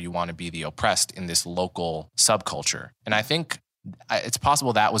oppressor, you want to be the oppressed in this local subculture. And I think it's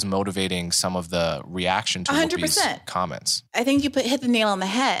possible that was motivating some of the reaction to 100%. Whoopi's comments. I think you hit the nail on the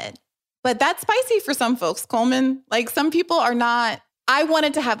head. But that's spicy for some folks, Coleman. Like some people are not. I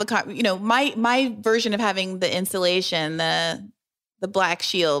wanted to have my version of having the insulation, the black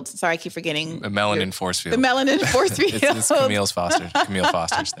shield. Sorry, I keep forgetting. A melanin force field. The melanin force field. It's Camille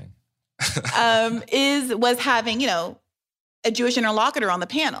Foster's thing. Was having a Jewish interlocutor on the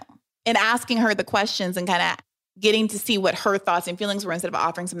panel and asking her the questions and kind of getting to see what her thoughts and feelings were instead of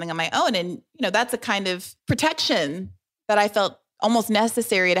offering something on my own. And that's a kind of protection that I felt almost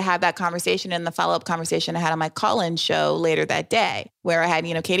necessary to have that conversation and the follow-up conversation I had on my call-in show later that day, where I had,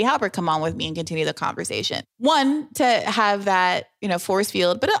 Katie Halbert come on with me and continue the conversation. One, to have that, force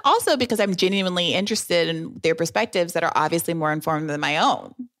field, but also because I'm genuinely interested in their perspectives that are obviously more informed than my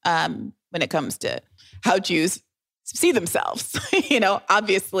own when it comes to how Jews see themselves.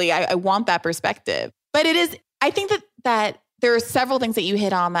 Obviously I want that perspective. But I think that there are several things that you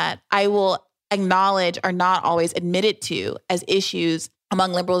hit on that I will acknowledge are not always admitted to as issues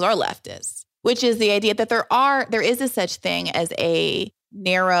among liberals or leftists, which is the idea that there is a such thing as a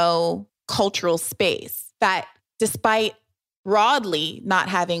narrow cultural space that, despite broadly not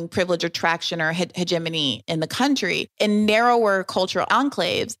having privilege or traction or hegemony in the country, in narrower cultural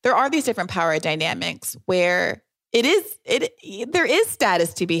enclaves, there are these different power dynamics where there is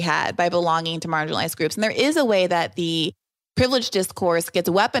status to be had by belonging to marginalized groups. And there is a way that the privilege discourse gets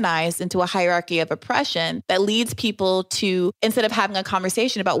weaponized into a hierarchy of oppression that leads people to, instead of having a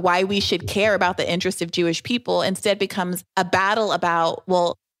conversation about why we should care about the interests of Jewish people, instead becomes a battle about,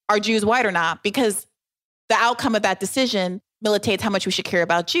 well, are Jews white or not? Because the outcome of that decision militates how much we should care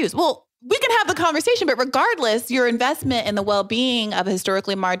about Jews. Well, we can have the conversation, but regardless, your investment in the well-being of a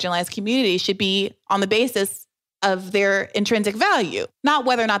historically marginalized community should be on the basis of their intrinsic value, not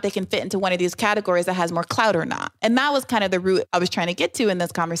whether or not they can fit into one of these categories that has more clout or not. And that was kind of the root I was trying to get to in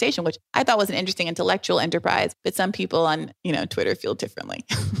this conversation, which I thought was an interesting intellectual enterprise, but some people on, Twitter feel differently.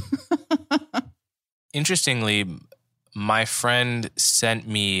 Interestingly, my friend sent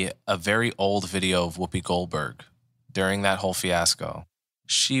me a very old video of Whoopi Goldberg during that whole fiasco.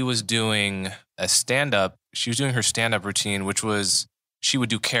 She was doing her stand-up routine, which was she would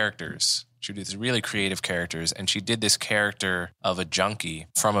do characters. She would do these really creative characters, and she did this character of a junkie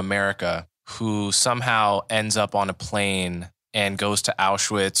from America who somehow ends up on a plane and goes to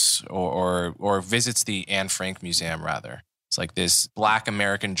Auschwitz or visits the Anne Frank Museum, rather. It's like this Black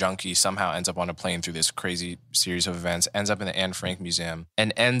American junkie somehow ends up on a plane through this crazy series of events, ends up in the Anne Frank Museum,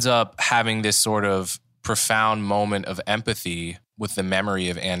 and ends up having this sort of profound moment of empathy with the memory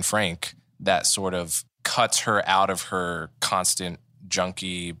of Anne Frank that sort of cuts her out of her constant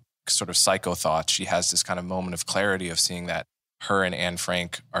junkie sort of psycho thoughts. She has this kind of moment of clarity of seeing that her and Anne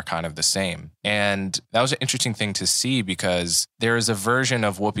Frank are kind of the same. And that was an interesting thing to see because there is a version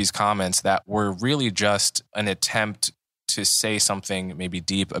of Whoopi's comments that were really just an attempt to say something maybe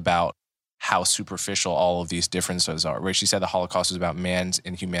deep about how superficial all of these differences are, where she said the Holocaust was about man's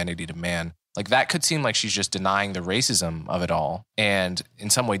inhumanity to man. Like that could seem like she's just denying the racism of it all and in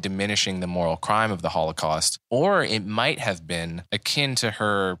some way diminishing the moral crime of the Holocaust. Or it might have been akin to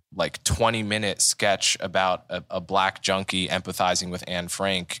her like 20-minute sketch about a black junkie empathizing with Anne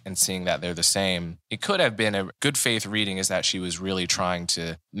Frank and seeing that they're the same. It could have been a good faith reading is that she was really trying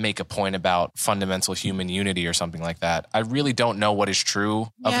to make a point about fundamental human unity or something like that. I really don't know what is true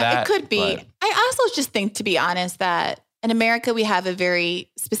of that. It could be. I also just think, to be honest, that in America, we have a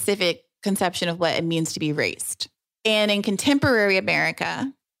very specific conception of what it means to be raced. And in contemporary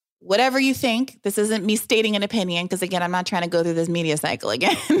America, whatever you think, this isn't me stating an opinion, because again, I'm not trying to go through this media cycle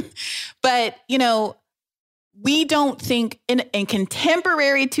again. But, you know, we don't think in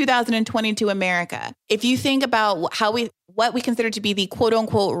contemporary 2022 America, if you think about what we consider to be the quote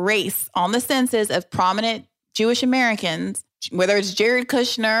unquote race on the census of prominent Jewish Americans, whether it's Jared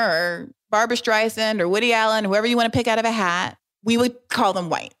Kushner or Barbara Streisand or Woody Allen, whoever you want to pick out of a hat, we would call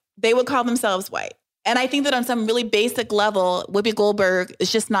them white. They would call themselves white. And I think that on some really basic level, Whoopi Goldberg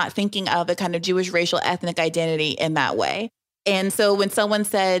is just not thinking of a kind of Jewish racial ethnic identity in that way. And so when someone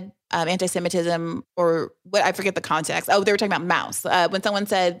said anti-Semitism or what, I forget the context. Oh, they were talking about Mouse. When someone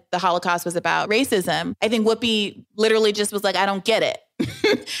said the Holocaust was about racism, I think Whoopi literally just was like, I don't get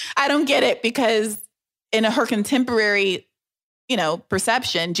it. I don't get it because in her contemporary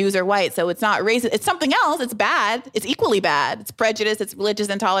perception, Jews are white. So it's not racist. It's something else. It's bad. It's equally bad. It's prejudice. It's religious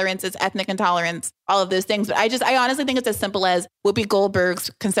intolerance. It's ethnic intolerance, all of those things. But I honestly think it's as simple as Whoopi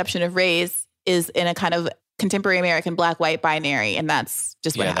Goldberg's conception of race is in a kind of contemporary American black-white binary. And that's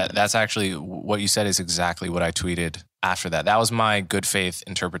just what happens. That's actually what you said is exactly what I tweeted after that. That was my good faith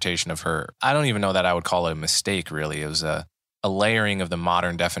interpretation of her. I don't even know that I would call it a mistake, really. It was a layering of the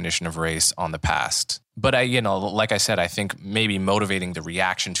modern definition of race on the past. But like I said, I think maybe motivating the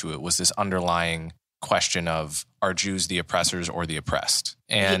reaction to it was this underlying question of, are Jews the oppressors or the oppressed?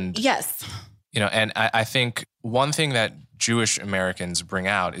 And yes, and I think one thing that Jewish Americans bring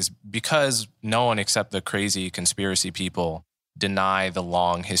out is because no one except the crazy conspiracy people deny the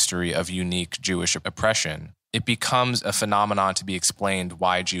long history of unique Jewish oppression, it becomes a phenomenon to be explained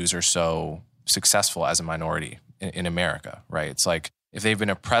why Jews are so successful as a minority in America, right? It's like, if they've been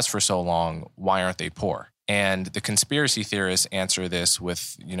oppressed for so long, why aren't they poor? And the conspiracy theorists answer this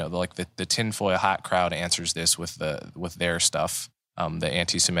with, the tinfoil hat crowd answers this with their stuff, the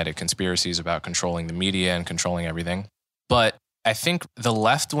anti-Semitic conspiracies about controlling the media and controlling everything. But I think the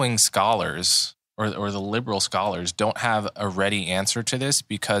left-wing scholars or the liberal scholars don't have a ready answer to this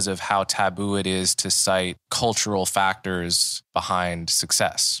because of how taboo it is to cite cultural factors behind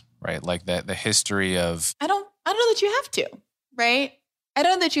success, right? Like the history of... I don't know that you have to, right? I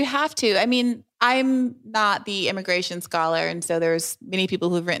don't know that you have to. I mean, I'm not the immigration scholar, and so there's many people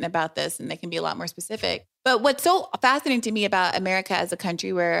who've written about this, and they can be a lot more specific. But what's so fascinating to me about America as a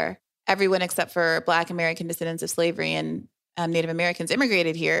country where everyone except for Black American descendants of slavery and Native Americans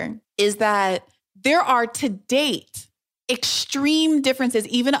immigrated here is that there are to date extreme differences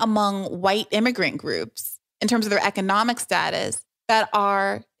even among white immigrant groups in terms of their economic status that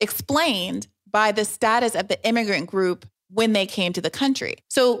are explained by the status of the immigrant group when they came to the country.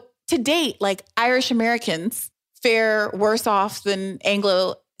 So to date, like Irish Americans fare worse off than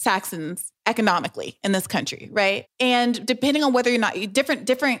Anglo-Saxons economically in this country, right? And depending on whether or not different,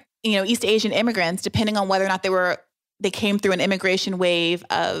 East Asian immigrants, depending on whether or not they came through an immigration wave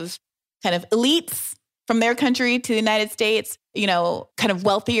of kind of elites from their country to the United States, kind of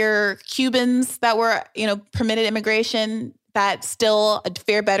wealthier Cubans that were, permitted immigration that still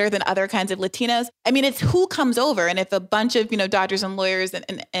fare better than other kinds of Latinos. I mean, it's who comes over. And if a bunch of, doctors and lawyers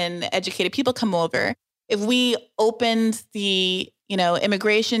and educated people come over, if we opened the,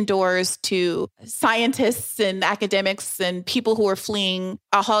 immigration doors to scientists and academics and people who are fleeing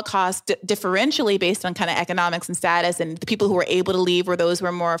a Holocaust differentially based on kind of economics and status, and the people who were able to leave were those who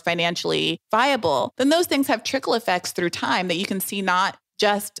were more financially viable, then those things have trickle effects through time that you can see not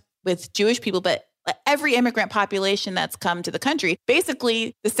just with Jewish people, but every immigrant population that's come to the country.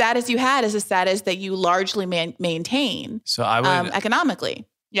 Basically, the status you had is a status that you largely maintain. So I would economically.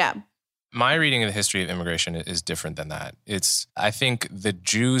 Yeah. My reading of the history of immigration is different than that. I think the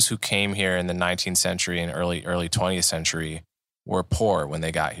Jews who came here in the 19th century and early 20th century were poor when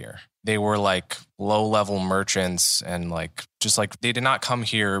they got here. They were like low-level merchants and they did not come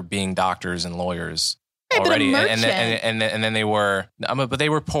here being doctors and lawyers. already. But And then they were, but they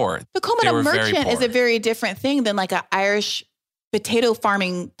were poor. But Coleman, a merchant is a very different thing than like an Irish potato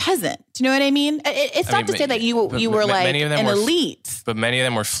farming peasant. Do you know what I mean? It's not to say that you were like an elite. But many of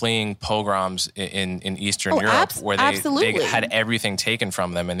them were fleeing pogroms in Eastern Europe where they had everything taken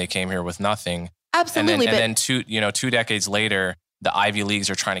from them and they came here with nothing. Absolutely. And then 2 decades later, the Ivy Leagues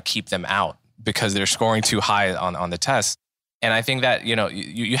are trying to keep them out because they're scoring too high on the test. And I think that,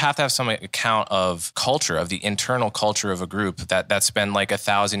 you have to have some account of culture, of the internal culture of a group that spend like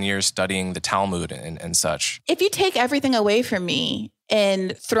 1,000 years studying the Talmud and such. If you take everything away from me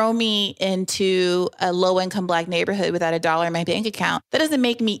and throw me into a low-income Black neighborhood without $1 in my bank account, that doesn't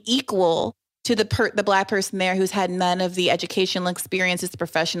make me equal to the Black person there who's had none of the educational experiences, the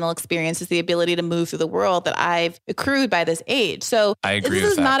professional experiences, the ability to move through the world that I've accrued by this age. So I agree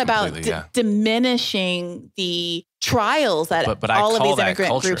this is not about diminishing the trials that all of these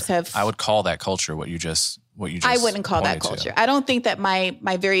immigrant groups have. I would call that culture what you just I wouldn't call that culture. I don't think that my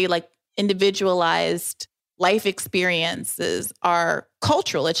very like individualized life experiences are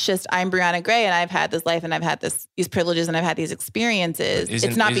cultural. It's just I'm Briahna Gray and I've had this life and I've had these privileges and I've had these experiences.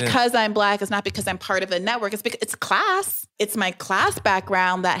 It's not because I'm Black. It's not because I'm part of a network. It's because it's class. It's my class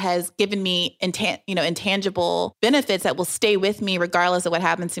background that has given me intangible benefits that will stay with me regardless of what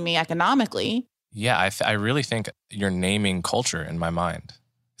happens to me economically. Yeah, I really think you're naming culture in my mind.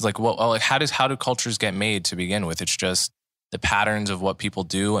 It's like, how do cultures get made to begin with? It's just the patterns of what people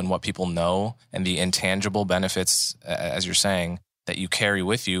do and what people know and the intangible benefits, as you're saying, that you carry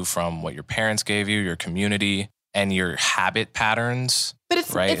with you from what your parents gave you, your community, and your habit patterns. But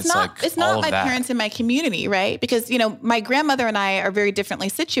it's not my parents and my community, right? Because, my grandmother and I are very differently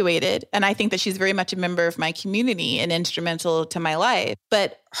situated. And I think that she's very much a member of my community and instrumental to my life.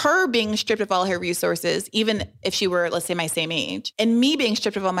 But her being stripped of all her resources, even if she were, let's say, my same age, and me being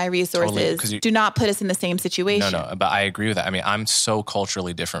stripped of all my resources do not put us in the same situation. No, but I agree with that. I mean, I'm so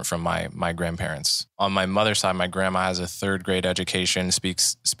culturally different from my grandparents. On my mother's side, my grandma has a 3rd grade education,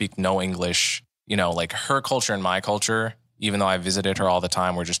 speak no English. Like her culture and my culture, even though I visited her all the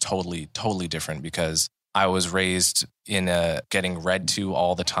time, were just totally, totally different because I was raised in a getting read to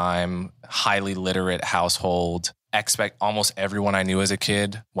all the time, highly literate household. Almost everyone I knew as a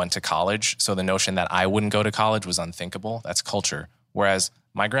kid went to college. So the notion that I wouldn't go to college was unthinkable. That's culture. Whereas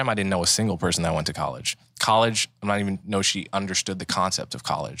my grandma didn't know a single person that went to college. College, I don't even know she understood the concept of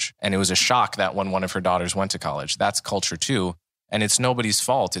college. And it was a shock that when one of her daughters went to college. That's culture too. And it's nobody's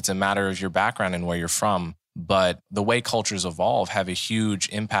fault. It's a matter of your background and where you're from. But the way cultures evolve have a huge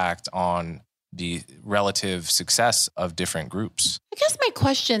impact on the relative success of different groups. I guess my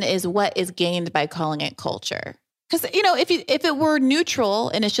question is, what is gained by calling it culture? Because, if it were neutral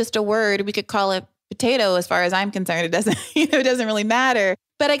and it's just a word, we could call it potato. As far as I'm concerned, it doesn't, it doesn't really matter.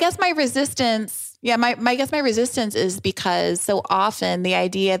 But I guess my resistance, my resistance is because so often the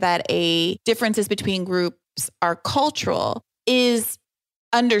idea that differences between groups are cultural is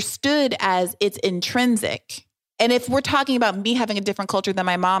understood as it's intrinsic. And if we're talking about me having a different culture than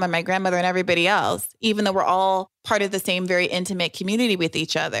my mom and my grandmother and everybody else, even though we're all part of the same very intimate community with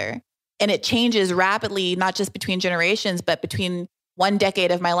each other, and it changes rapidly, not just between generations, but between one decade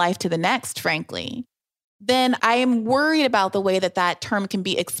of my life to the next, frankly, then I am worried about the way that term can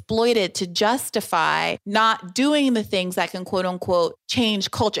be exploited to justify not doing the things that can, quote unquote, change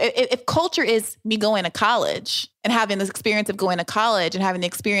culture. If culture is me going to college and having this experience of going to college and having the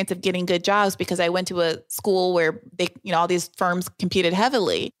experience of getting good jobs because I went to a school where all these firms competed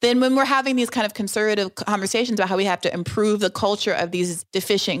heavily, then when we're having these kind of conservative conversations about how we have to improve the culture of these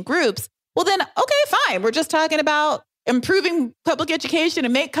deficient groups, well then, okay, fine. We're just talking about improving public education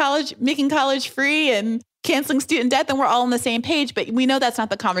and making college free and canceling student debt, then we're all on the same page. But we know that's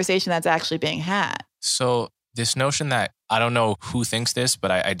not the conversation that's actually being had. So this notion that, I don't know who thinks this, but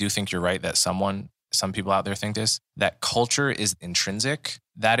I do think you're right that some people out there think this, that culture is intrinsic.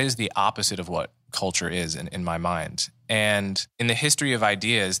 That is the opposite of what culture is in my mind. And in the history of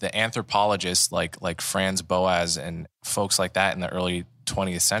ideas, the anthropologists like Franz Boas and folks like that in the early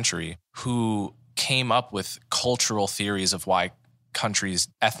 20th century who came up with cultural theories of why countries,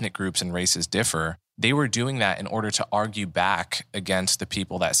 ethnic groups, and races differ, they were doing that in order to argue back against the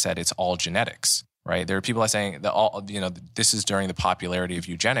people that said it's all genetics, right? There are people that are saying that this is during the popularity of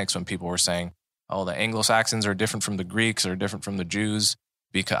eugenics when people were saying, oh, the Anglo-Saxons are different from the Greeks or different from the Jews.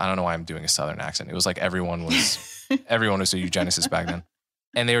 Because I don't know why I'm doing a Southern accent. It was like everyone was a eugenicist back then.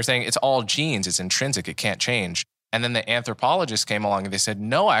 And they were saying it's all genes, it's intrinsic, it can't change. And then the anthropologists came along and they said,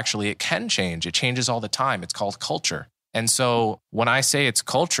 no, actually it can change. It changes all the time. It's called culture. And so when I say it's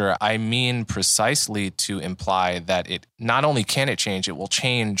culture, I mean precisely to imply that it not only can it change, it will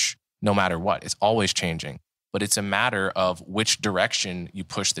change no matter what. It's always changing. But it's a matter of which direction you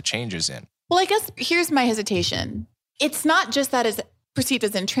push the changes in. Well, I guess here's my hesitation. It's not just that it's perceived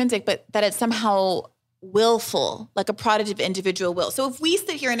as intrinsic, but that it's somehow willful, like a product of individual will. So if we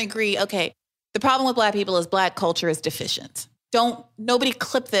sit here and agree, okay, the problem with Black people is Black culture is deficient. Nobody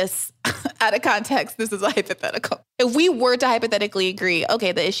clip this out of context. This is a hypothetical. If we were to hypothetically agree,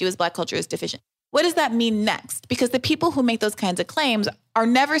 okay, the issue is Black culture is deficient. What does that mean next? Because the people who make those kinds of claims are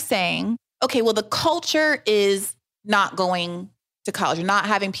never saying, okay, well, the culture is not going to college. You're not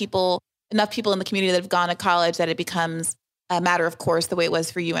having enough people in the community that have gone to college that it becomes a matter of course the way it was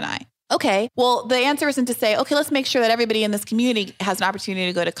for you and I. Okay, well, the answer isn't to say, okay, let's make sure that everybody in this community has an opportunity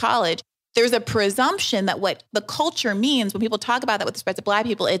to go to college. There's a presumption that what the culture means when people talk about that with respect to Black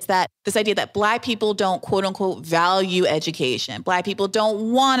people, it's that this idea that Black people don't quote unquote value education. Black people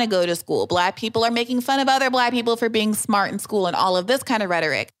don't want to go to school. Black people are making fun of other Black people for being smart in school and all of this kind of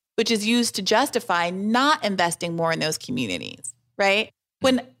rhetoric, which is used to justify not investing more in those communities, right?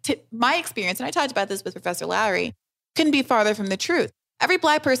 When my experience, and I talked about this with Professor Lowry, couldn't be farther from the truth. Every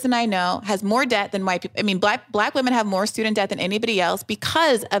Black person I know has more debt than white people. I mean, Black women have more student debt than anybody else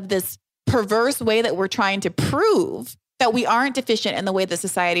because of this perverse way that we're trying to prove that we aren't deficient in the way that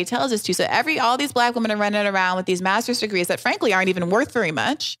society tells us to. So all these Black women are running around with these master's degrees that frankly aren't even worth very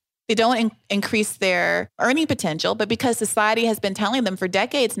much. They don't increase their earning potential, but because society has been telling them for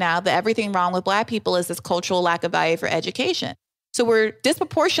decades now that everything wrong with Black people is this cultural lack of value for education. So we're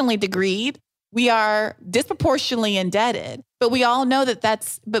disproportionately degreed. We are disproportionately indebted, but we all know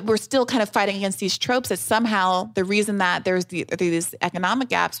but we're still kind of fighting against these tropes that somehow the reason that there's these economic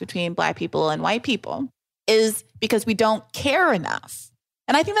gaps between Black people and white people is because we don't care enough.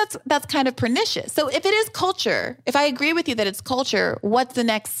 And I think that's kind of pernicious. So if it is culture, if I agree with you that it's culture, what's the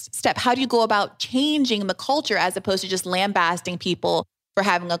next step? How do you go about changing the culture as opposed to just lambasting people for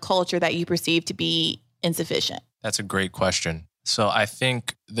having a culture that you perceive to be insufficient? That's a great question. So I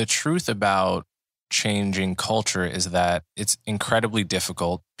think the truth about changing culture is that it's incredibly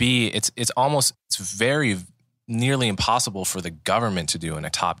difficult. It's very nearly impossible for the government to do in a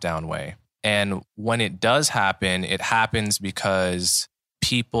top-down way. And when it does happen, it happens because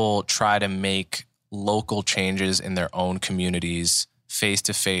people try to make local changes in their own communities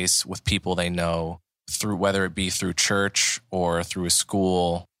face-to-face with people they know, through whether it be through church or through a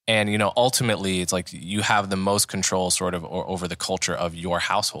school. And, ultimately, it's like you have the most control sort of over the culture of your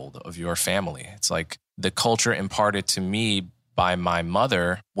household, of your family. It's like the culture imparted to me by my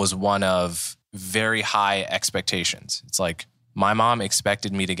mother was one of very high expectations. It's like my mom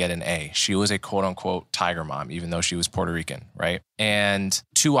expected me to get an A. She was a quote unquote tiger mom, even though she was Puerto Rican, right? And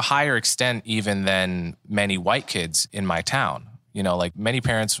to a higher extent, even than many white kids in my town. Like many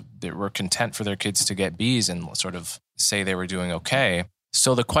parents that were content for their kids to get Bs and sort of say they were doing okay.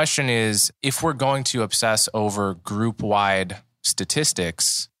 So the question is, if we're going to obsess over group-wide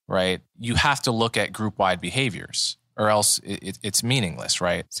statistics, right, you have to look at group-wide behaviors or else it's meaningless,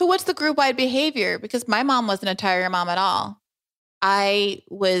 right? So what's the group-wide behavior? Because my mom wasn't a tiger mom at all. I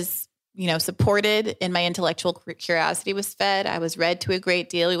was, supported in my intellectual curiosity was fed. I was read to a great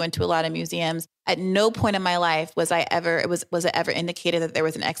deal. We went to a lot of museums. At no point in my life was it ever indicated that there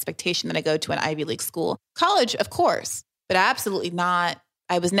was an expectation that I go to an Ivy League school. College, of course. But absolutely not.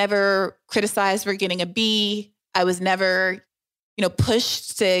 I was never criticized for getting a B. I was never,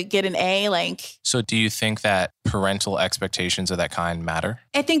 pushed to get an A. So do you think that parental expectations of that kind matter?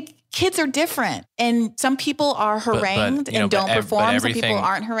 I think kids are different. And some people are harangued and don't perform. Some people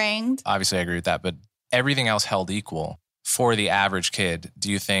aren't harangued. Obviously, I agree with that. But everything else held equal for the average kid, do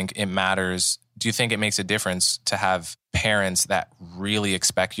you think it matters? Do you think it makes a difference to have parents that really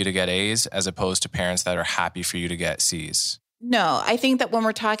expect you to get A's as opposed to parents that are happy for you to get C's? No, I think that when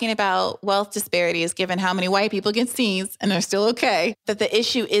we're talking about wealth disparities, given how many white people get C's and they're still okay, that the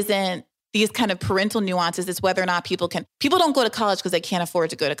issue isn't these kind of parental nuances. It's whether or not people don't go to college because they can't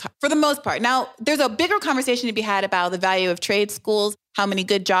afford to go to college for the most part. Now, there's a bigger conversation to be had about the value of trade schools, how many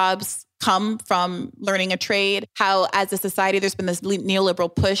good jobs come from learning a trade, how as a society, there's been this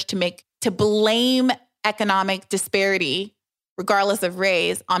neoliberal push to blame economic disparity regardless of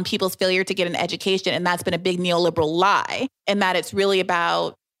race, on people's failure to get an education. And that's been a big neoliberal lie. And that it's really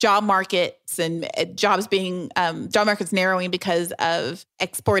about job markets and job markets narrowing because of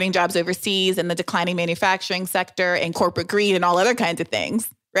exporting jobs overseas and the declining manufacturing sector and corporate greed and all other kinds of things.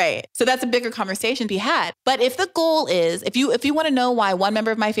 Right. So that's a bigger conversation to be had. But if the goal is, if you want to know why one member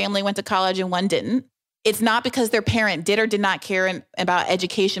of my family went to college and one didn't, it's not because their parent did or did not care about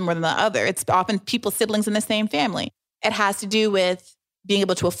education more than the other. It's often siblings in the same family. It has to do with being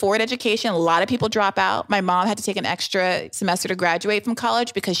able to afford education. A lot of people drop out. My mom had to take an extra semester to graduate from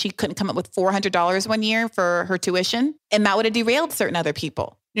college because she couldn't come up with $400 one year for her tuition. And that would have derailed certain other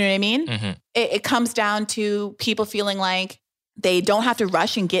people. You know what I mean? Mm-hmm. It comes down to people feeling like they don't have to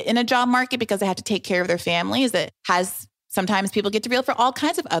rush and get in a job market because they have to take care of their families. That has sometimes people get derailed for all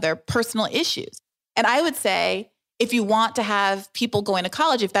kinds of other personal issues. And I would say, if you want to have people going to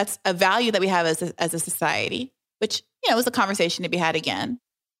college, if that's a value that we have as a society, which, is a conversation to be had again.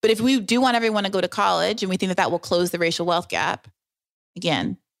 But if we do want everyone to go to college and we think that that will close the racial wealth gap,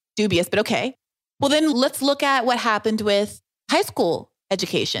 again, dubious, but okay. Well, then let's look at what happened with high school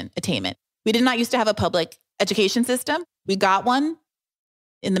education attainment. We did not used to have a public education system. We got one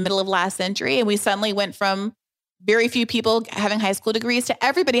in the middle of last century, and we suddenly went from very few people having high school degrees to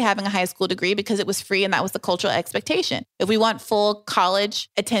everybody having a high school degree because it was free and that was the cultural expectation. If we want full college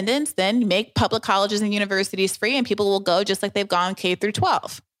attendance, then make public colleges and universities free and people will go just like they've gone K through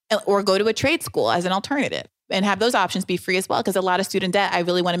 12 or go to a trade school as an alternative and have those options be free as well. Because a lot of student debt, I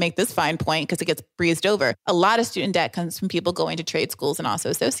really want to make this fine point because it gets breezed over. A lot of student debt comes from people going to trade schools and also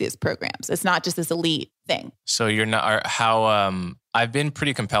associates programs. It's not just this elite thing. So you're not, I've been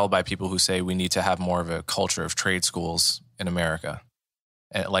pretty compelled by people who say we need to have more of a culture of trade schools in America,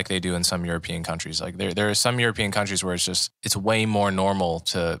 like they do in some European countries. Like there are some European countries where it's way more normal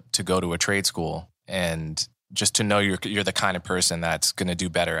to go to a trade school and just to know you're the kind of person that's going to do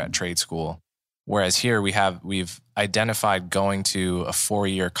better at trade school. Whereas here we've identified going to a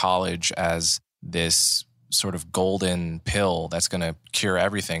 4-year college as this sort of golden pill that's going to cure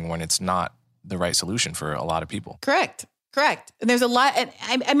everything when it's not the right solution for a lot of people. Correct. And there's a lot. And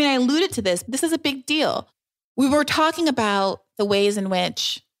I alluded to this. This is a big deal. We were talking about the ways in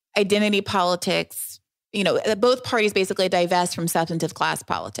which identity politics, both parties basically divest from substantive class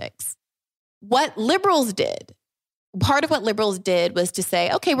politics. What liberals did, part of what liberals did was to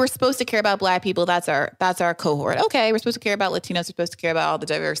say, okay, we're supposed to care about Black people. That's our cohort. Okay, we're supposed to care about Latinos. We're supposed to care about all the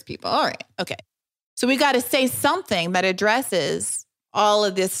diverse people. All right. Okay. So we got to say something that addresses all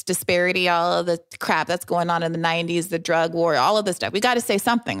of this disparity, all of the crap that's going on in the 90s, the drug war, all of this stuff. We got to say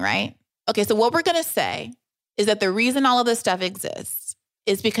something, right? Okay, so what we're going to say is that the reason all of this stuff exists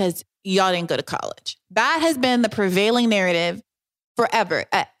is because y'all didn't go to college. That has been the prevailing narrative forever.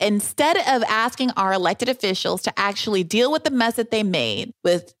 Instead of asking our elected officials to actually deal with the mess that they made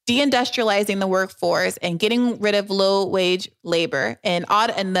with deindustrializing the workforce and getting rid of low-wage labor and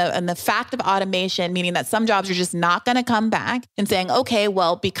the fact of automation, meaning that some jobs are just not going to come back, and saying, okay,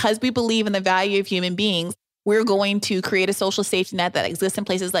 well, because we believe in the value of human beings, we're going to create a social safety net that exists in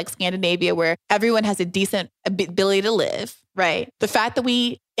places like Scandinavia where everyone has a decent ability to live, right? The fact that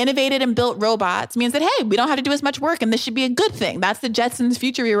we innovated and built robots means that, hey, we don't have to do as much work and this should be a good thing. That's the Jetsons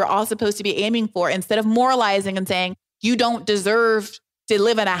future we were all supposed to be aiming for, instead of moralizing and saying, you don't deserve to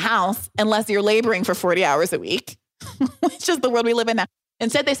live in a house unless you're laboring for 40 hours a week, which is the world we live in now.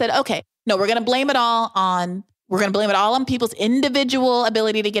 Instead, they said, okay, no, we're going to blame it all on people's individual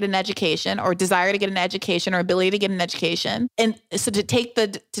ability to get an education or desire to get an education or ability to get an education. And so to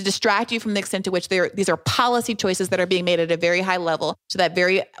distract you from the extent to which these are policy choices that are being made at a very high level so that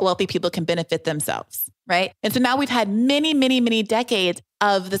very wealthy people can benefit themselves, right? And so now we've had many, many, many decades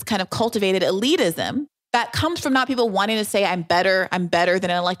of this kind of cultivated elitism that comes from not people wanting to say, I'm better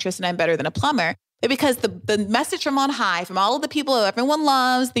than an electrician, I'm better than a plumber. Because the message from on high, from all of the people who everyone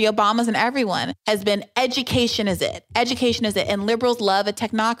loves, the Obamas and everyone, has been education is it. Education is it. And liberals love a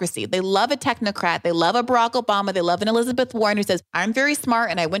technocracy. They love a technocrat. They love a Barack Obama. They love an Elizabeth Warren who says, I'm very smart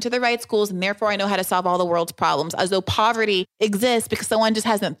and I went to the right schools and therefore I know how to solve all the world's problems, as though poverty exists because someone just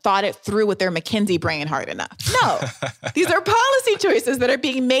hasn't thought it through with their McKinsey brain hard enough. No, these are policy choices that are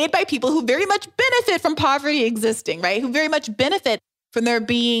being made by people who very much benefit from poverty existing, right? Who very much benefit from there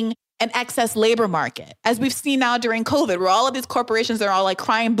being an excess labor market, as we've seen now during COVID, where all of these corporations are all like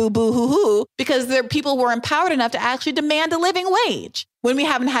crying boo, boo, hoo, hoo, because their people were empowered enough to actually demand a living wage when we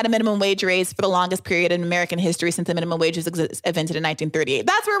haven't had a minimum wage raise for the longest period in American history since the minimum wage was invented in 1938.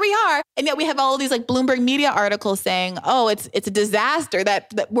 That's where we are. And yet we have all of these like Bloomberg media articles saying, oh, it's a disaster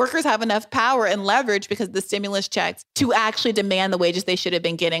that workers have enough power and leverage because of the stimulus checks to actually demand the wages they should have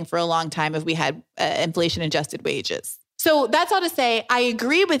been getting for a long time if we had inflation adjusted wages. So that's all to say, I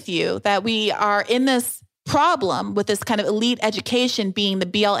agree with you that we are in this problem with this kind of elite education being the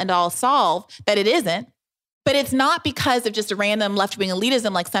be all end all solve, that it isn't. But it's not because of just a random left-wing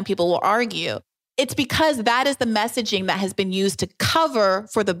elitism like some people will argue. It's because that is the messaging that has been used to cover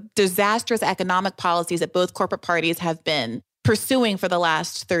for the disastrous economic policies that both corporate parties have been pursuing for the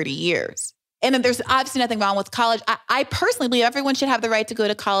last 30 years. And then there's obviously nothing wrong with college. I personally believe everyone should have the right to go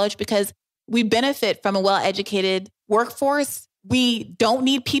to college because we benefit from a well-educated workforce we don't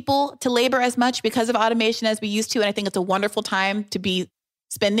need people to labor as much because of automation as we used to. And I think it's a wonderful time to be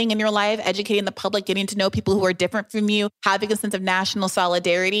spending in your life, educating the public, getting to know people who are different from you, having a sense of national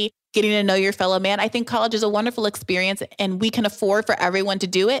solidarity, getting to know your fellow man. I think college is a wonderful experience and we can afford for everyone to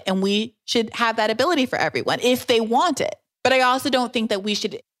do it. And we should have that ability for everyone if they want it. But I also don't think that we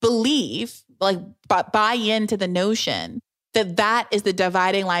should believe, buy into the notion that that is the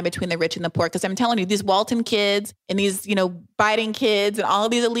dividing line between the rich and the poor. Because I'm telling you, these Walton kids and these, Biden kids and all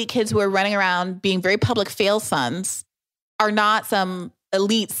of these elite kids who are running around being very public fail sons are not some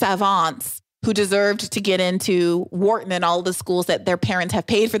elite savants who deserved to get into Wharton and all the schools that their parents have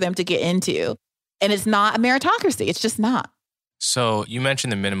paid for them to get into. And it's not a meritocracy. It's just not. So you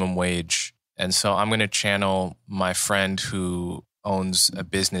mentioned the minimum wage. And so I'm going to channel my friend who owns a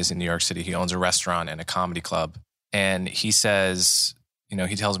business in New York City. He owns a restaurant and a comedy club. And he says,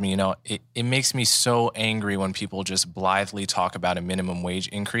 he tells me, it makes me so angry when people just blithely talk about a minimum wage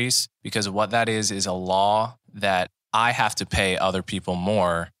increase, because what that is a law that I have to pay other people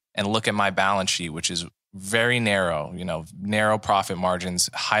more. And look at my balance sheet, which is very narrow, narrow profit margins,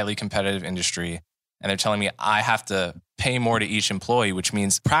 highly competitive industry. And they're telling me I have to pay more to each employee, which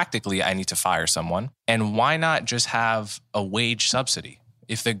means practically I need to fire someone. And why not just have a wage subsidy?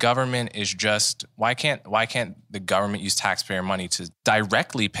 If the government is just, why can't the government use taxpayer money to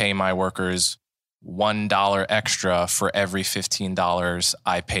directly pay my workers $1 extra for every $15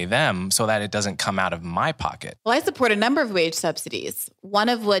 I pay them so that it doesn't come out of my pocket? Well, I support a number of wage subsidies, one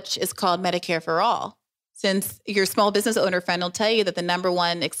of which is called Medicare for All. Since your small business owner friend will tell you that the number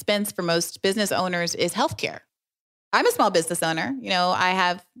one expense for most business owners is healthcare. I'm a small business owner. I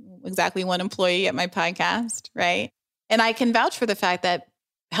have exactly one employee at my podcast, right? And I can vouch for the fact that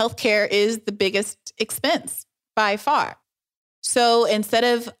healthcare is the biggest expense by far. So instead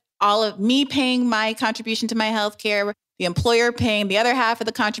of all of me paying my contribution to my healthcare, the employer paying the other half of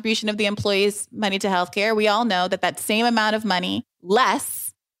the contribution of the employee's money to healthcare, we all know that same amount of money,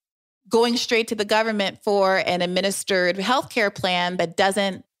 less, going straight to the government for an administered healthcare plan that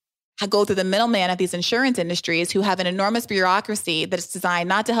doesn't go through the middleman of these insurance industries who have an enormous bureaucracy that is designed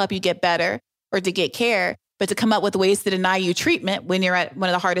not to help you get better or to get care, but to come up with ways to deny you treatment when you're at one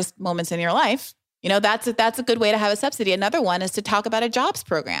of the hardest moments in your life. That's a good way to have a subsidy. Another one is to talk about a jobs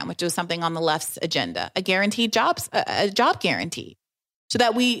program, which was something on the left's agenda, a guaranteed jobs, a job guarantee, so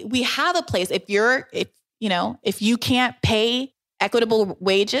that we have a place. If you can't pay equitable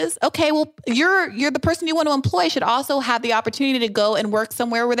wages, okay, well, you're the person you want to employ should also have the opportunity to go and work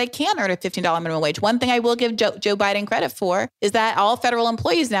somewhere where they can earn a $15 minimum wage. One thing I will give Joe Biden credit for is that all federal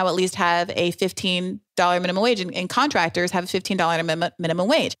employees now at least have a $15 minimum wage, and contractors have a $15 minimum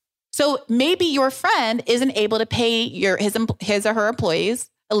wage. So maybe your friend isn't able to pay his or her employees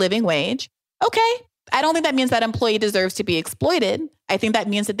a living wage. Okay. I don't think that means that employee deserves to be exploited. I think that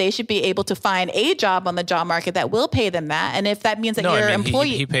means that they should be able to find a job on the job market that will pay them that. And if that means that employee...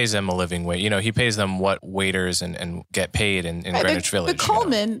 He pays them a living wage. He pays them what waiters and get paid in Greenwich Village. But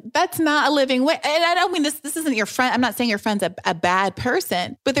Coleman, that's not a living wage. And I don't mean this isn't your friend. I'm not saying your friend's a bad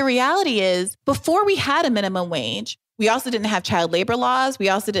person. But the reality is, before we had a minimum wage, we also didn't have child labor laws. We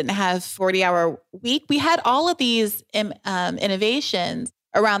also didn't have 40-hour week. We had all of these innovations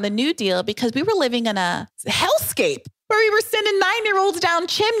around the New Deal because we were living in a hellscape where we were sending 9-year-olds down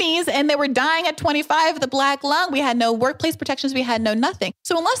chimneys and they were dying at 25 of the black lung. We had no workplace protections. We had no nothing.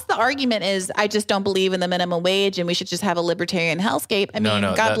 So unless the argument is, I just don't believe in the minimum wage and we should just have a libertarian hellscape.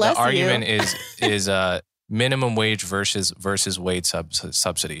 God bless you. The argument is minimum wage versus wage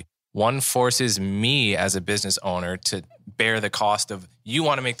subsidy. One forces me as a business owner to bear the cost of, you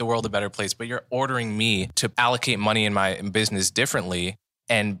want to make the world a better place, but you're ordering me to allocate money in my business differently.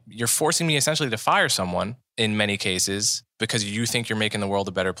 And you're forcing me essentially to fire someone in many cases because you think you're making the world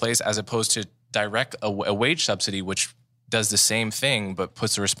a better place, as opposed to direct a wage subsidy, which does the same thing, but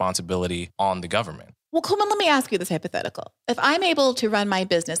puts the responsibility on the government. Well, Coleman, let me ask you this hypothetical. If I'm able to run my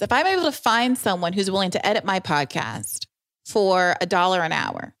business, if I'm able to find someone who's willing to edit my podcast for $1 an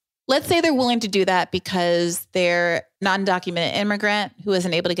hour, let's say they're willing to do that because they're non-documented immigrant who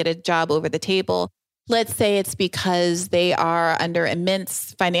isn't able to get a job over the table. Let's say it's because they are under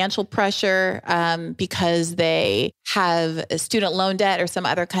immense financial pressure because they have a student loan debt or some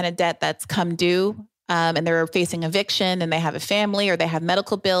other kind of debt that's come due and they're facing eviction and they have a family or they have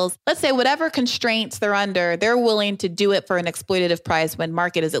medical bills. Let's say whatever constraints they're under, they're willing to do it for an exploitative price when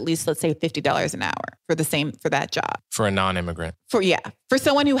market is at least, let's say, $50 an hour for that job. For a non-immigrant. For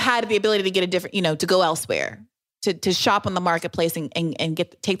someone who had the ability to get a different, to go elsewhere, to shop on the marketplace and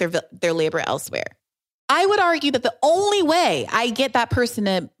take their labor elsewhere. I would argue that the only way I get that person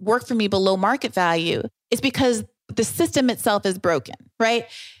to work for me below market value is because the system itself is broken, right?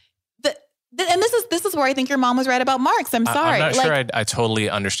 And this is where I think your mom was right about Marx. I'm sorry. I'm not sure I totally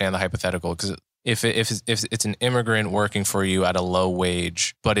understand the hypothetical, because if it's an immigrant working for you at a low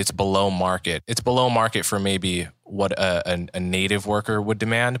wage, but it's below market for maybe what a native worker would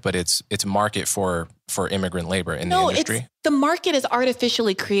demand, but it's market for immigrant labor in the industry. The market is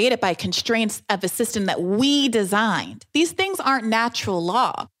artificially created by constraints of a system that we designed. These things aren't natural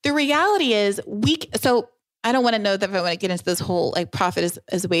law. The reality is so I don't want to know that if I want to get into this whole like profit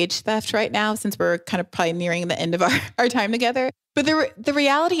as wage theft right now, since we're kind of probably nearing the end of our time together. But the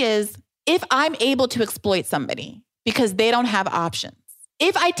reality is, if I'm able to exploit somebody because they don't have options,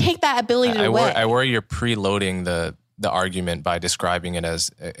 if I take that ability away. I worry you're preloading the argument by describing it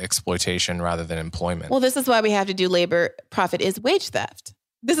as exploitation rather than employment. Well, this is why we have to do labor profit is wage theft.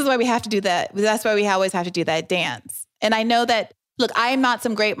 This is why we have to do that. That's why we always have to do that dance. And I know that, look, I am not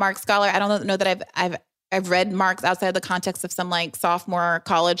some great Marx scholar. I don't know that I've read Marx outside of the context of some like sophomore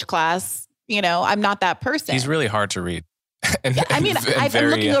college class. You know, I'm not that person. He's really hard to read. I'm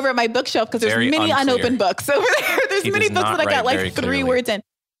looking over at my bookshelf because there's many unopened books over there. There's many books that I got like 3 words in.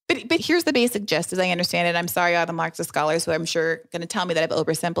 But here's the basic gist as I understand it. I'm sorry, all the Marxist scholars who I'm sure going to tell me that I've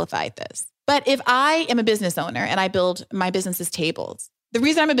oversimplified this. But if I am a business owner and I build my business's tables, the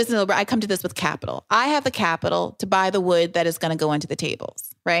reason I'm a business owner, I come to this with capital. I have the capital to buy the wood that is going to go into the tables,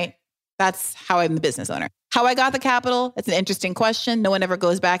 right? That's how I'm the business owner. How I got the capital, it's an interesting question. No one ever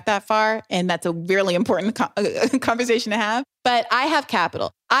goes back that far. And that's a really important conversation to have. But I have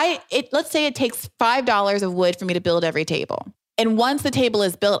capital. Let's say it takes $5 of wood for me to build every table. And once the table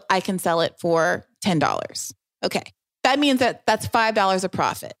is built, I can sell it for $10. Okay. That means that's $5 of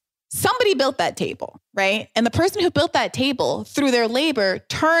profit. Somebody built that table, right? And the person who built that table through their labor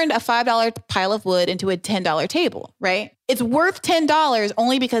turned a $5 pile of wood into a $10 table, right? It's worth $10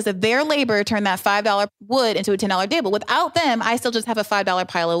 only because of their labor turned that $5 wood into a $10 table. Without them, I still just have a $5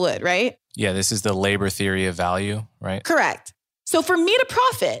 pile of wood, right? Yeah, this is the labor theory of value, right? Correct. So for me to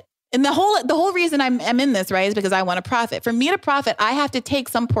profit, and the whole reason I'm in this, right, is because I want to profit. For me to profit, I have to take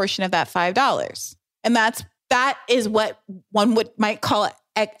some portion of that $5. And that is what one might call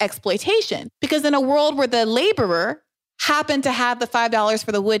exploitation. Because in a world where the laborer happened to have the $5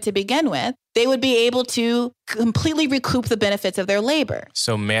 for the wood to begin with, they would be able to completely recoup the benefits of their labor.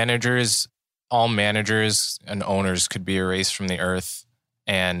 So all managers and owners could be erased from the earth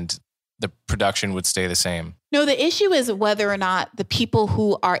and the production would stay the same. No, the issue is whether or not the people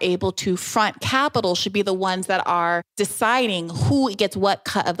who are able to front capital should be the ones that are deciding who gets what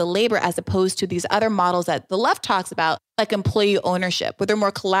cut of the labor, as opposed to these other models that the left talks about, like employee ownership, where there are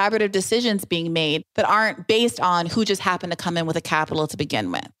more collaborative decisions being made that aren't based on who just happened to come in with a capital to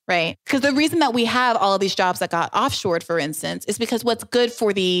begin with, right? Because the reason that we have all of these jobs that got offshored, for instance, is because what's good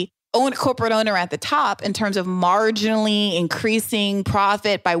for the corporate owner at the top in terms of marginally increasing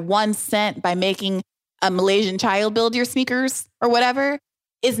profit by 1 cent by making a Malaysian child build your sneakers or whatever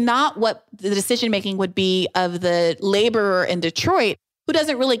is not what the decision making would be of the laborer in Detroit, who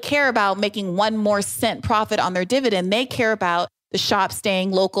doesn't really care about making 1 more cent profit on their dividend. They care about the shop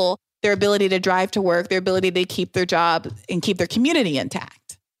staying local, their ability to drive to work, their ability to keep their job and keep their community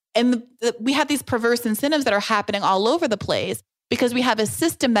intact. And we have these perverse incentives that are happening all over the place, because we have a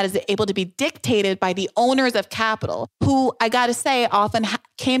system that is able to be dictated by the owners of capital, who, I got to say, often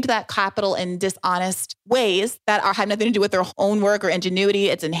came to that capital in dishonest ways that have nothing to do with their own work or ingenuity.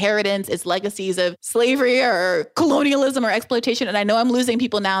 It's inheritance, it's legacies of slavery or colonialism or exploitation. And I know I'm losing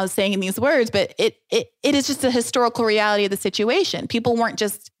people now saying these words, but it is just a historical reality of the situation. People weren't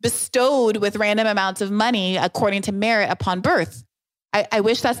just bestowed with random amounts of money according to merit upon birth. I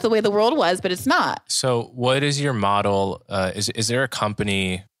wish that's the way the world was, but it's not. So what is your model? Is there a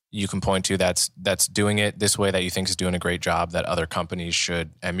company you can point to that's doing it this way that you think is doing a great job that other companies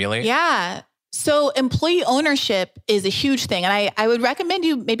should emulate? Yeah. So employee ownership is a huge thing. And I would recommend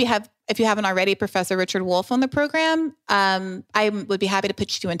you maybe have, if you haven't already, Professor Richard Wolff on the program. I would be happy to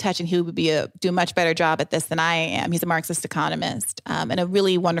put you in touch, and he would do a much better job at this than I am. He's a Marxist economist and a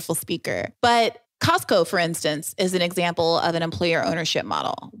really wonderful speaker. But Costco, for instance, is an example of an employer ownership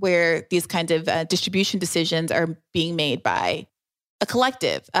model where these kinds of distribution decisions are being made by a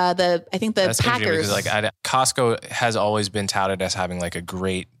collective. I think the That's Packers. Costco has always been touted as having like a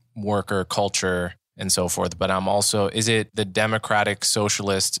great worker culture and so forth. But is it the democratic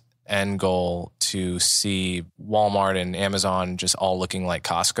socialist end goal to see Walmart and Amazon just all looking like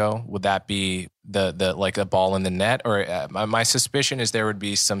Costco? Would that be the like a ball in the net? Or my suspicion is there would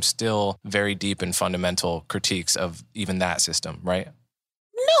be some still very deep and fundamental critiques of even that system, right?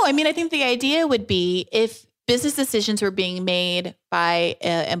 No, I mean, I think the idea would be if business decisions were being made by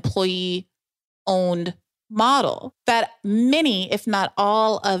an employee-owned model that many, if not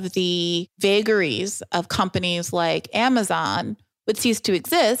all of the vagaries of companies like Amazon would cease to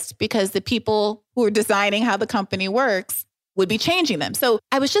exist because the people who are designing how the company works would be changing them. So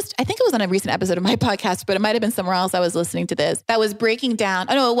I think it was on a recent episode of my podcast, but it might've been somewhere else I was listening to this, that was breaking down.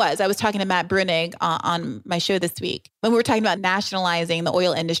 Oh, no, it was. I was talking to Matt Brunig on my show this week when we were talking about nationalizing the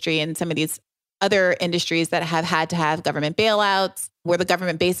oil industry and some of these other industries that have had to have government bailouts, where the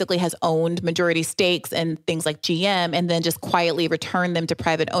government basically has owned majority stakes in things like GM and then just quietly returned them to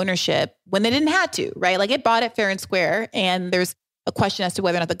private ownership when they didn't have to, right? Like it bought it fair and square. And there's a question as to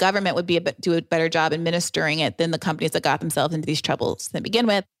whether or not the government would do a better job administering it than the companies that got themselves into these troubles to begin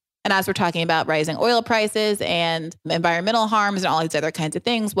with. And as we're talking about rising oil prices and environmental harms and all these other kinds of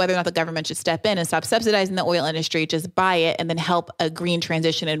things, whether or not the government should step in and stop subsidizing the oil industry, just buy it and then help a green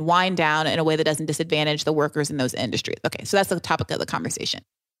transition and wind down in a way that doesn't disadvantage the workers in those industries. Okay, so that's the topic of the conversation.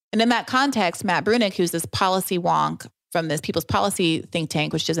 And in that context, Matt Brunig, who's this policy wonk from this People's Policy think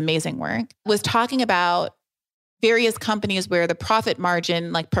tank, which does amazing work, was talking about various companies where the profit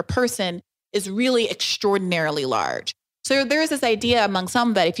margin, like per person, is really extraordinarily large. So there is this idea among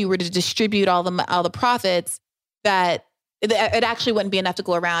some that if you were to distribute all the profits, that it actually wouldn't be enough to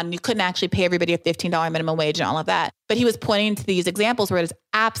go around. And you couldn't actually pay everybody a $15 minimum wage and all of that. But he was pointing to these examples where it is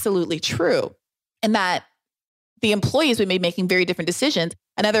absolutely true, and that the employees would be making very different decisions.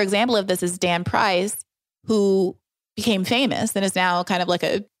 Another example of this is Dan Price, who became famous and is now kind of like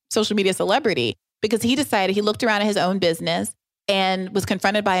a social media celebrity, because he looked around at his own business and was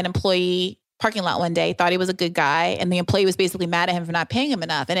confronted by an employee parking lot one day, thought he was a good guy. And the employee was basically mad at him for not paying him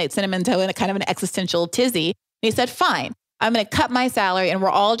enough. And it sent him into a kind of an existential tizzy. And he said, fine, I'm going to cut my salary and we're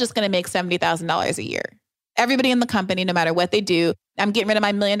all just going to make $70,000 a year. Everybody in the company, no matter what they do, I'm getting rid of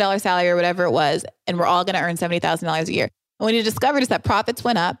my $1 million salary or whatever it was. And we're all going to earn $70,000 a year. And what he discovered is that profits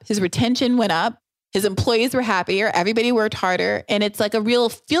went up, his retention went up, his employees were happier, everybody worked harder. And it's like a real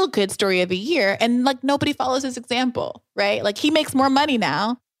feel-good story of a year. And like nobody follows his example, right? Like he makes more money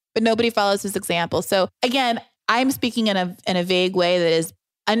now, but nobody follows his example. So again, I'm speaking in a vague way that is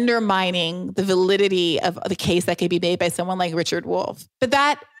undermining the validity of the case that could be made by someone like Richard Wolff. But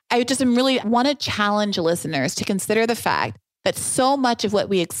that I just really want to challenge listeners to consider the fact that so much of what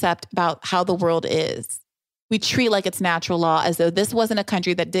we accept about how the world is, we treat like it's natural law, as though this wasn't a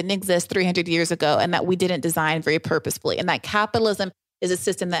country that didn't exist 300 years ago and that we didn't design very purposefully. And that capitalism is a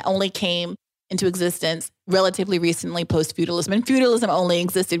system that only came into existence relatively recently post-feudalism. And feudalism only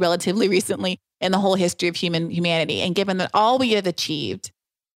existed relatively recently in the whole history of humanity. And given that all we have achieved,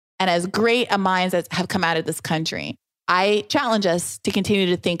 and as great a minds that have come out of this country, I challenge us to continue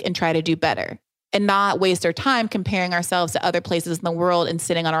to think and try to do better and not waste our time comparing ourselves to other places in the world and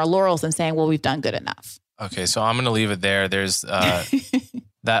sitting on our laurels and saying, well, we've done good enough. Okay, so I'm going to leave it there. There's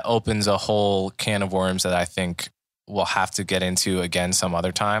that opens a whole can of worms that I think we'll have to get into again some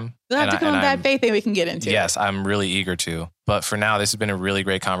other time. We'll have to come on bad faith thing we can get into. Yes, I'm really eager to. But for now, this has been a really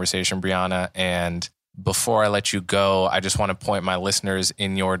great conversation, Briahna. And before I let you go, I just want to point my listeners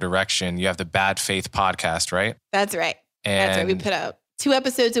in your direction. You have the Bad Faith podcast, right? That's right. That's right. We put out 2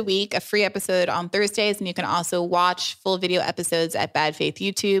 episodes a week, a free episode on Thursdays. And you can also watch full video episodes at Bad Faith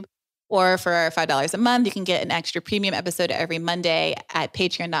YouTube. Or for $5 a month, you can get an extra premium episode every Monday at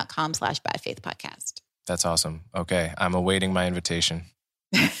patreon.com/badfaithpodcast. That's awesome. Okay. I'm awaiting my invitation.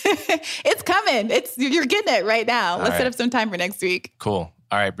 It's coming. You're getting it right now. Let's set up some time for next week. Cool.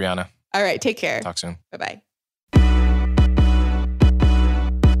 All right, Briahna. All right. Take care. Talk soon. Bye-bye.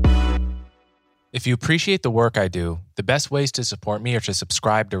 If you appreciate the work I do, the best ways to support me are to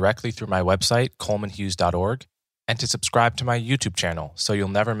subscribe directly through my website, colemanhughes.org, and to subscribe to my YouTube channel so you'll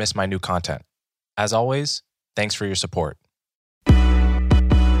never miss my new content. As always, thanks for your support.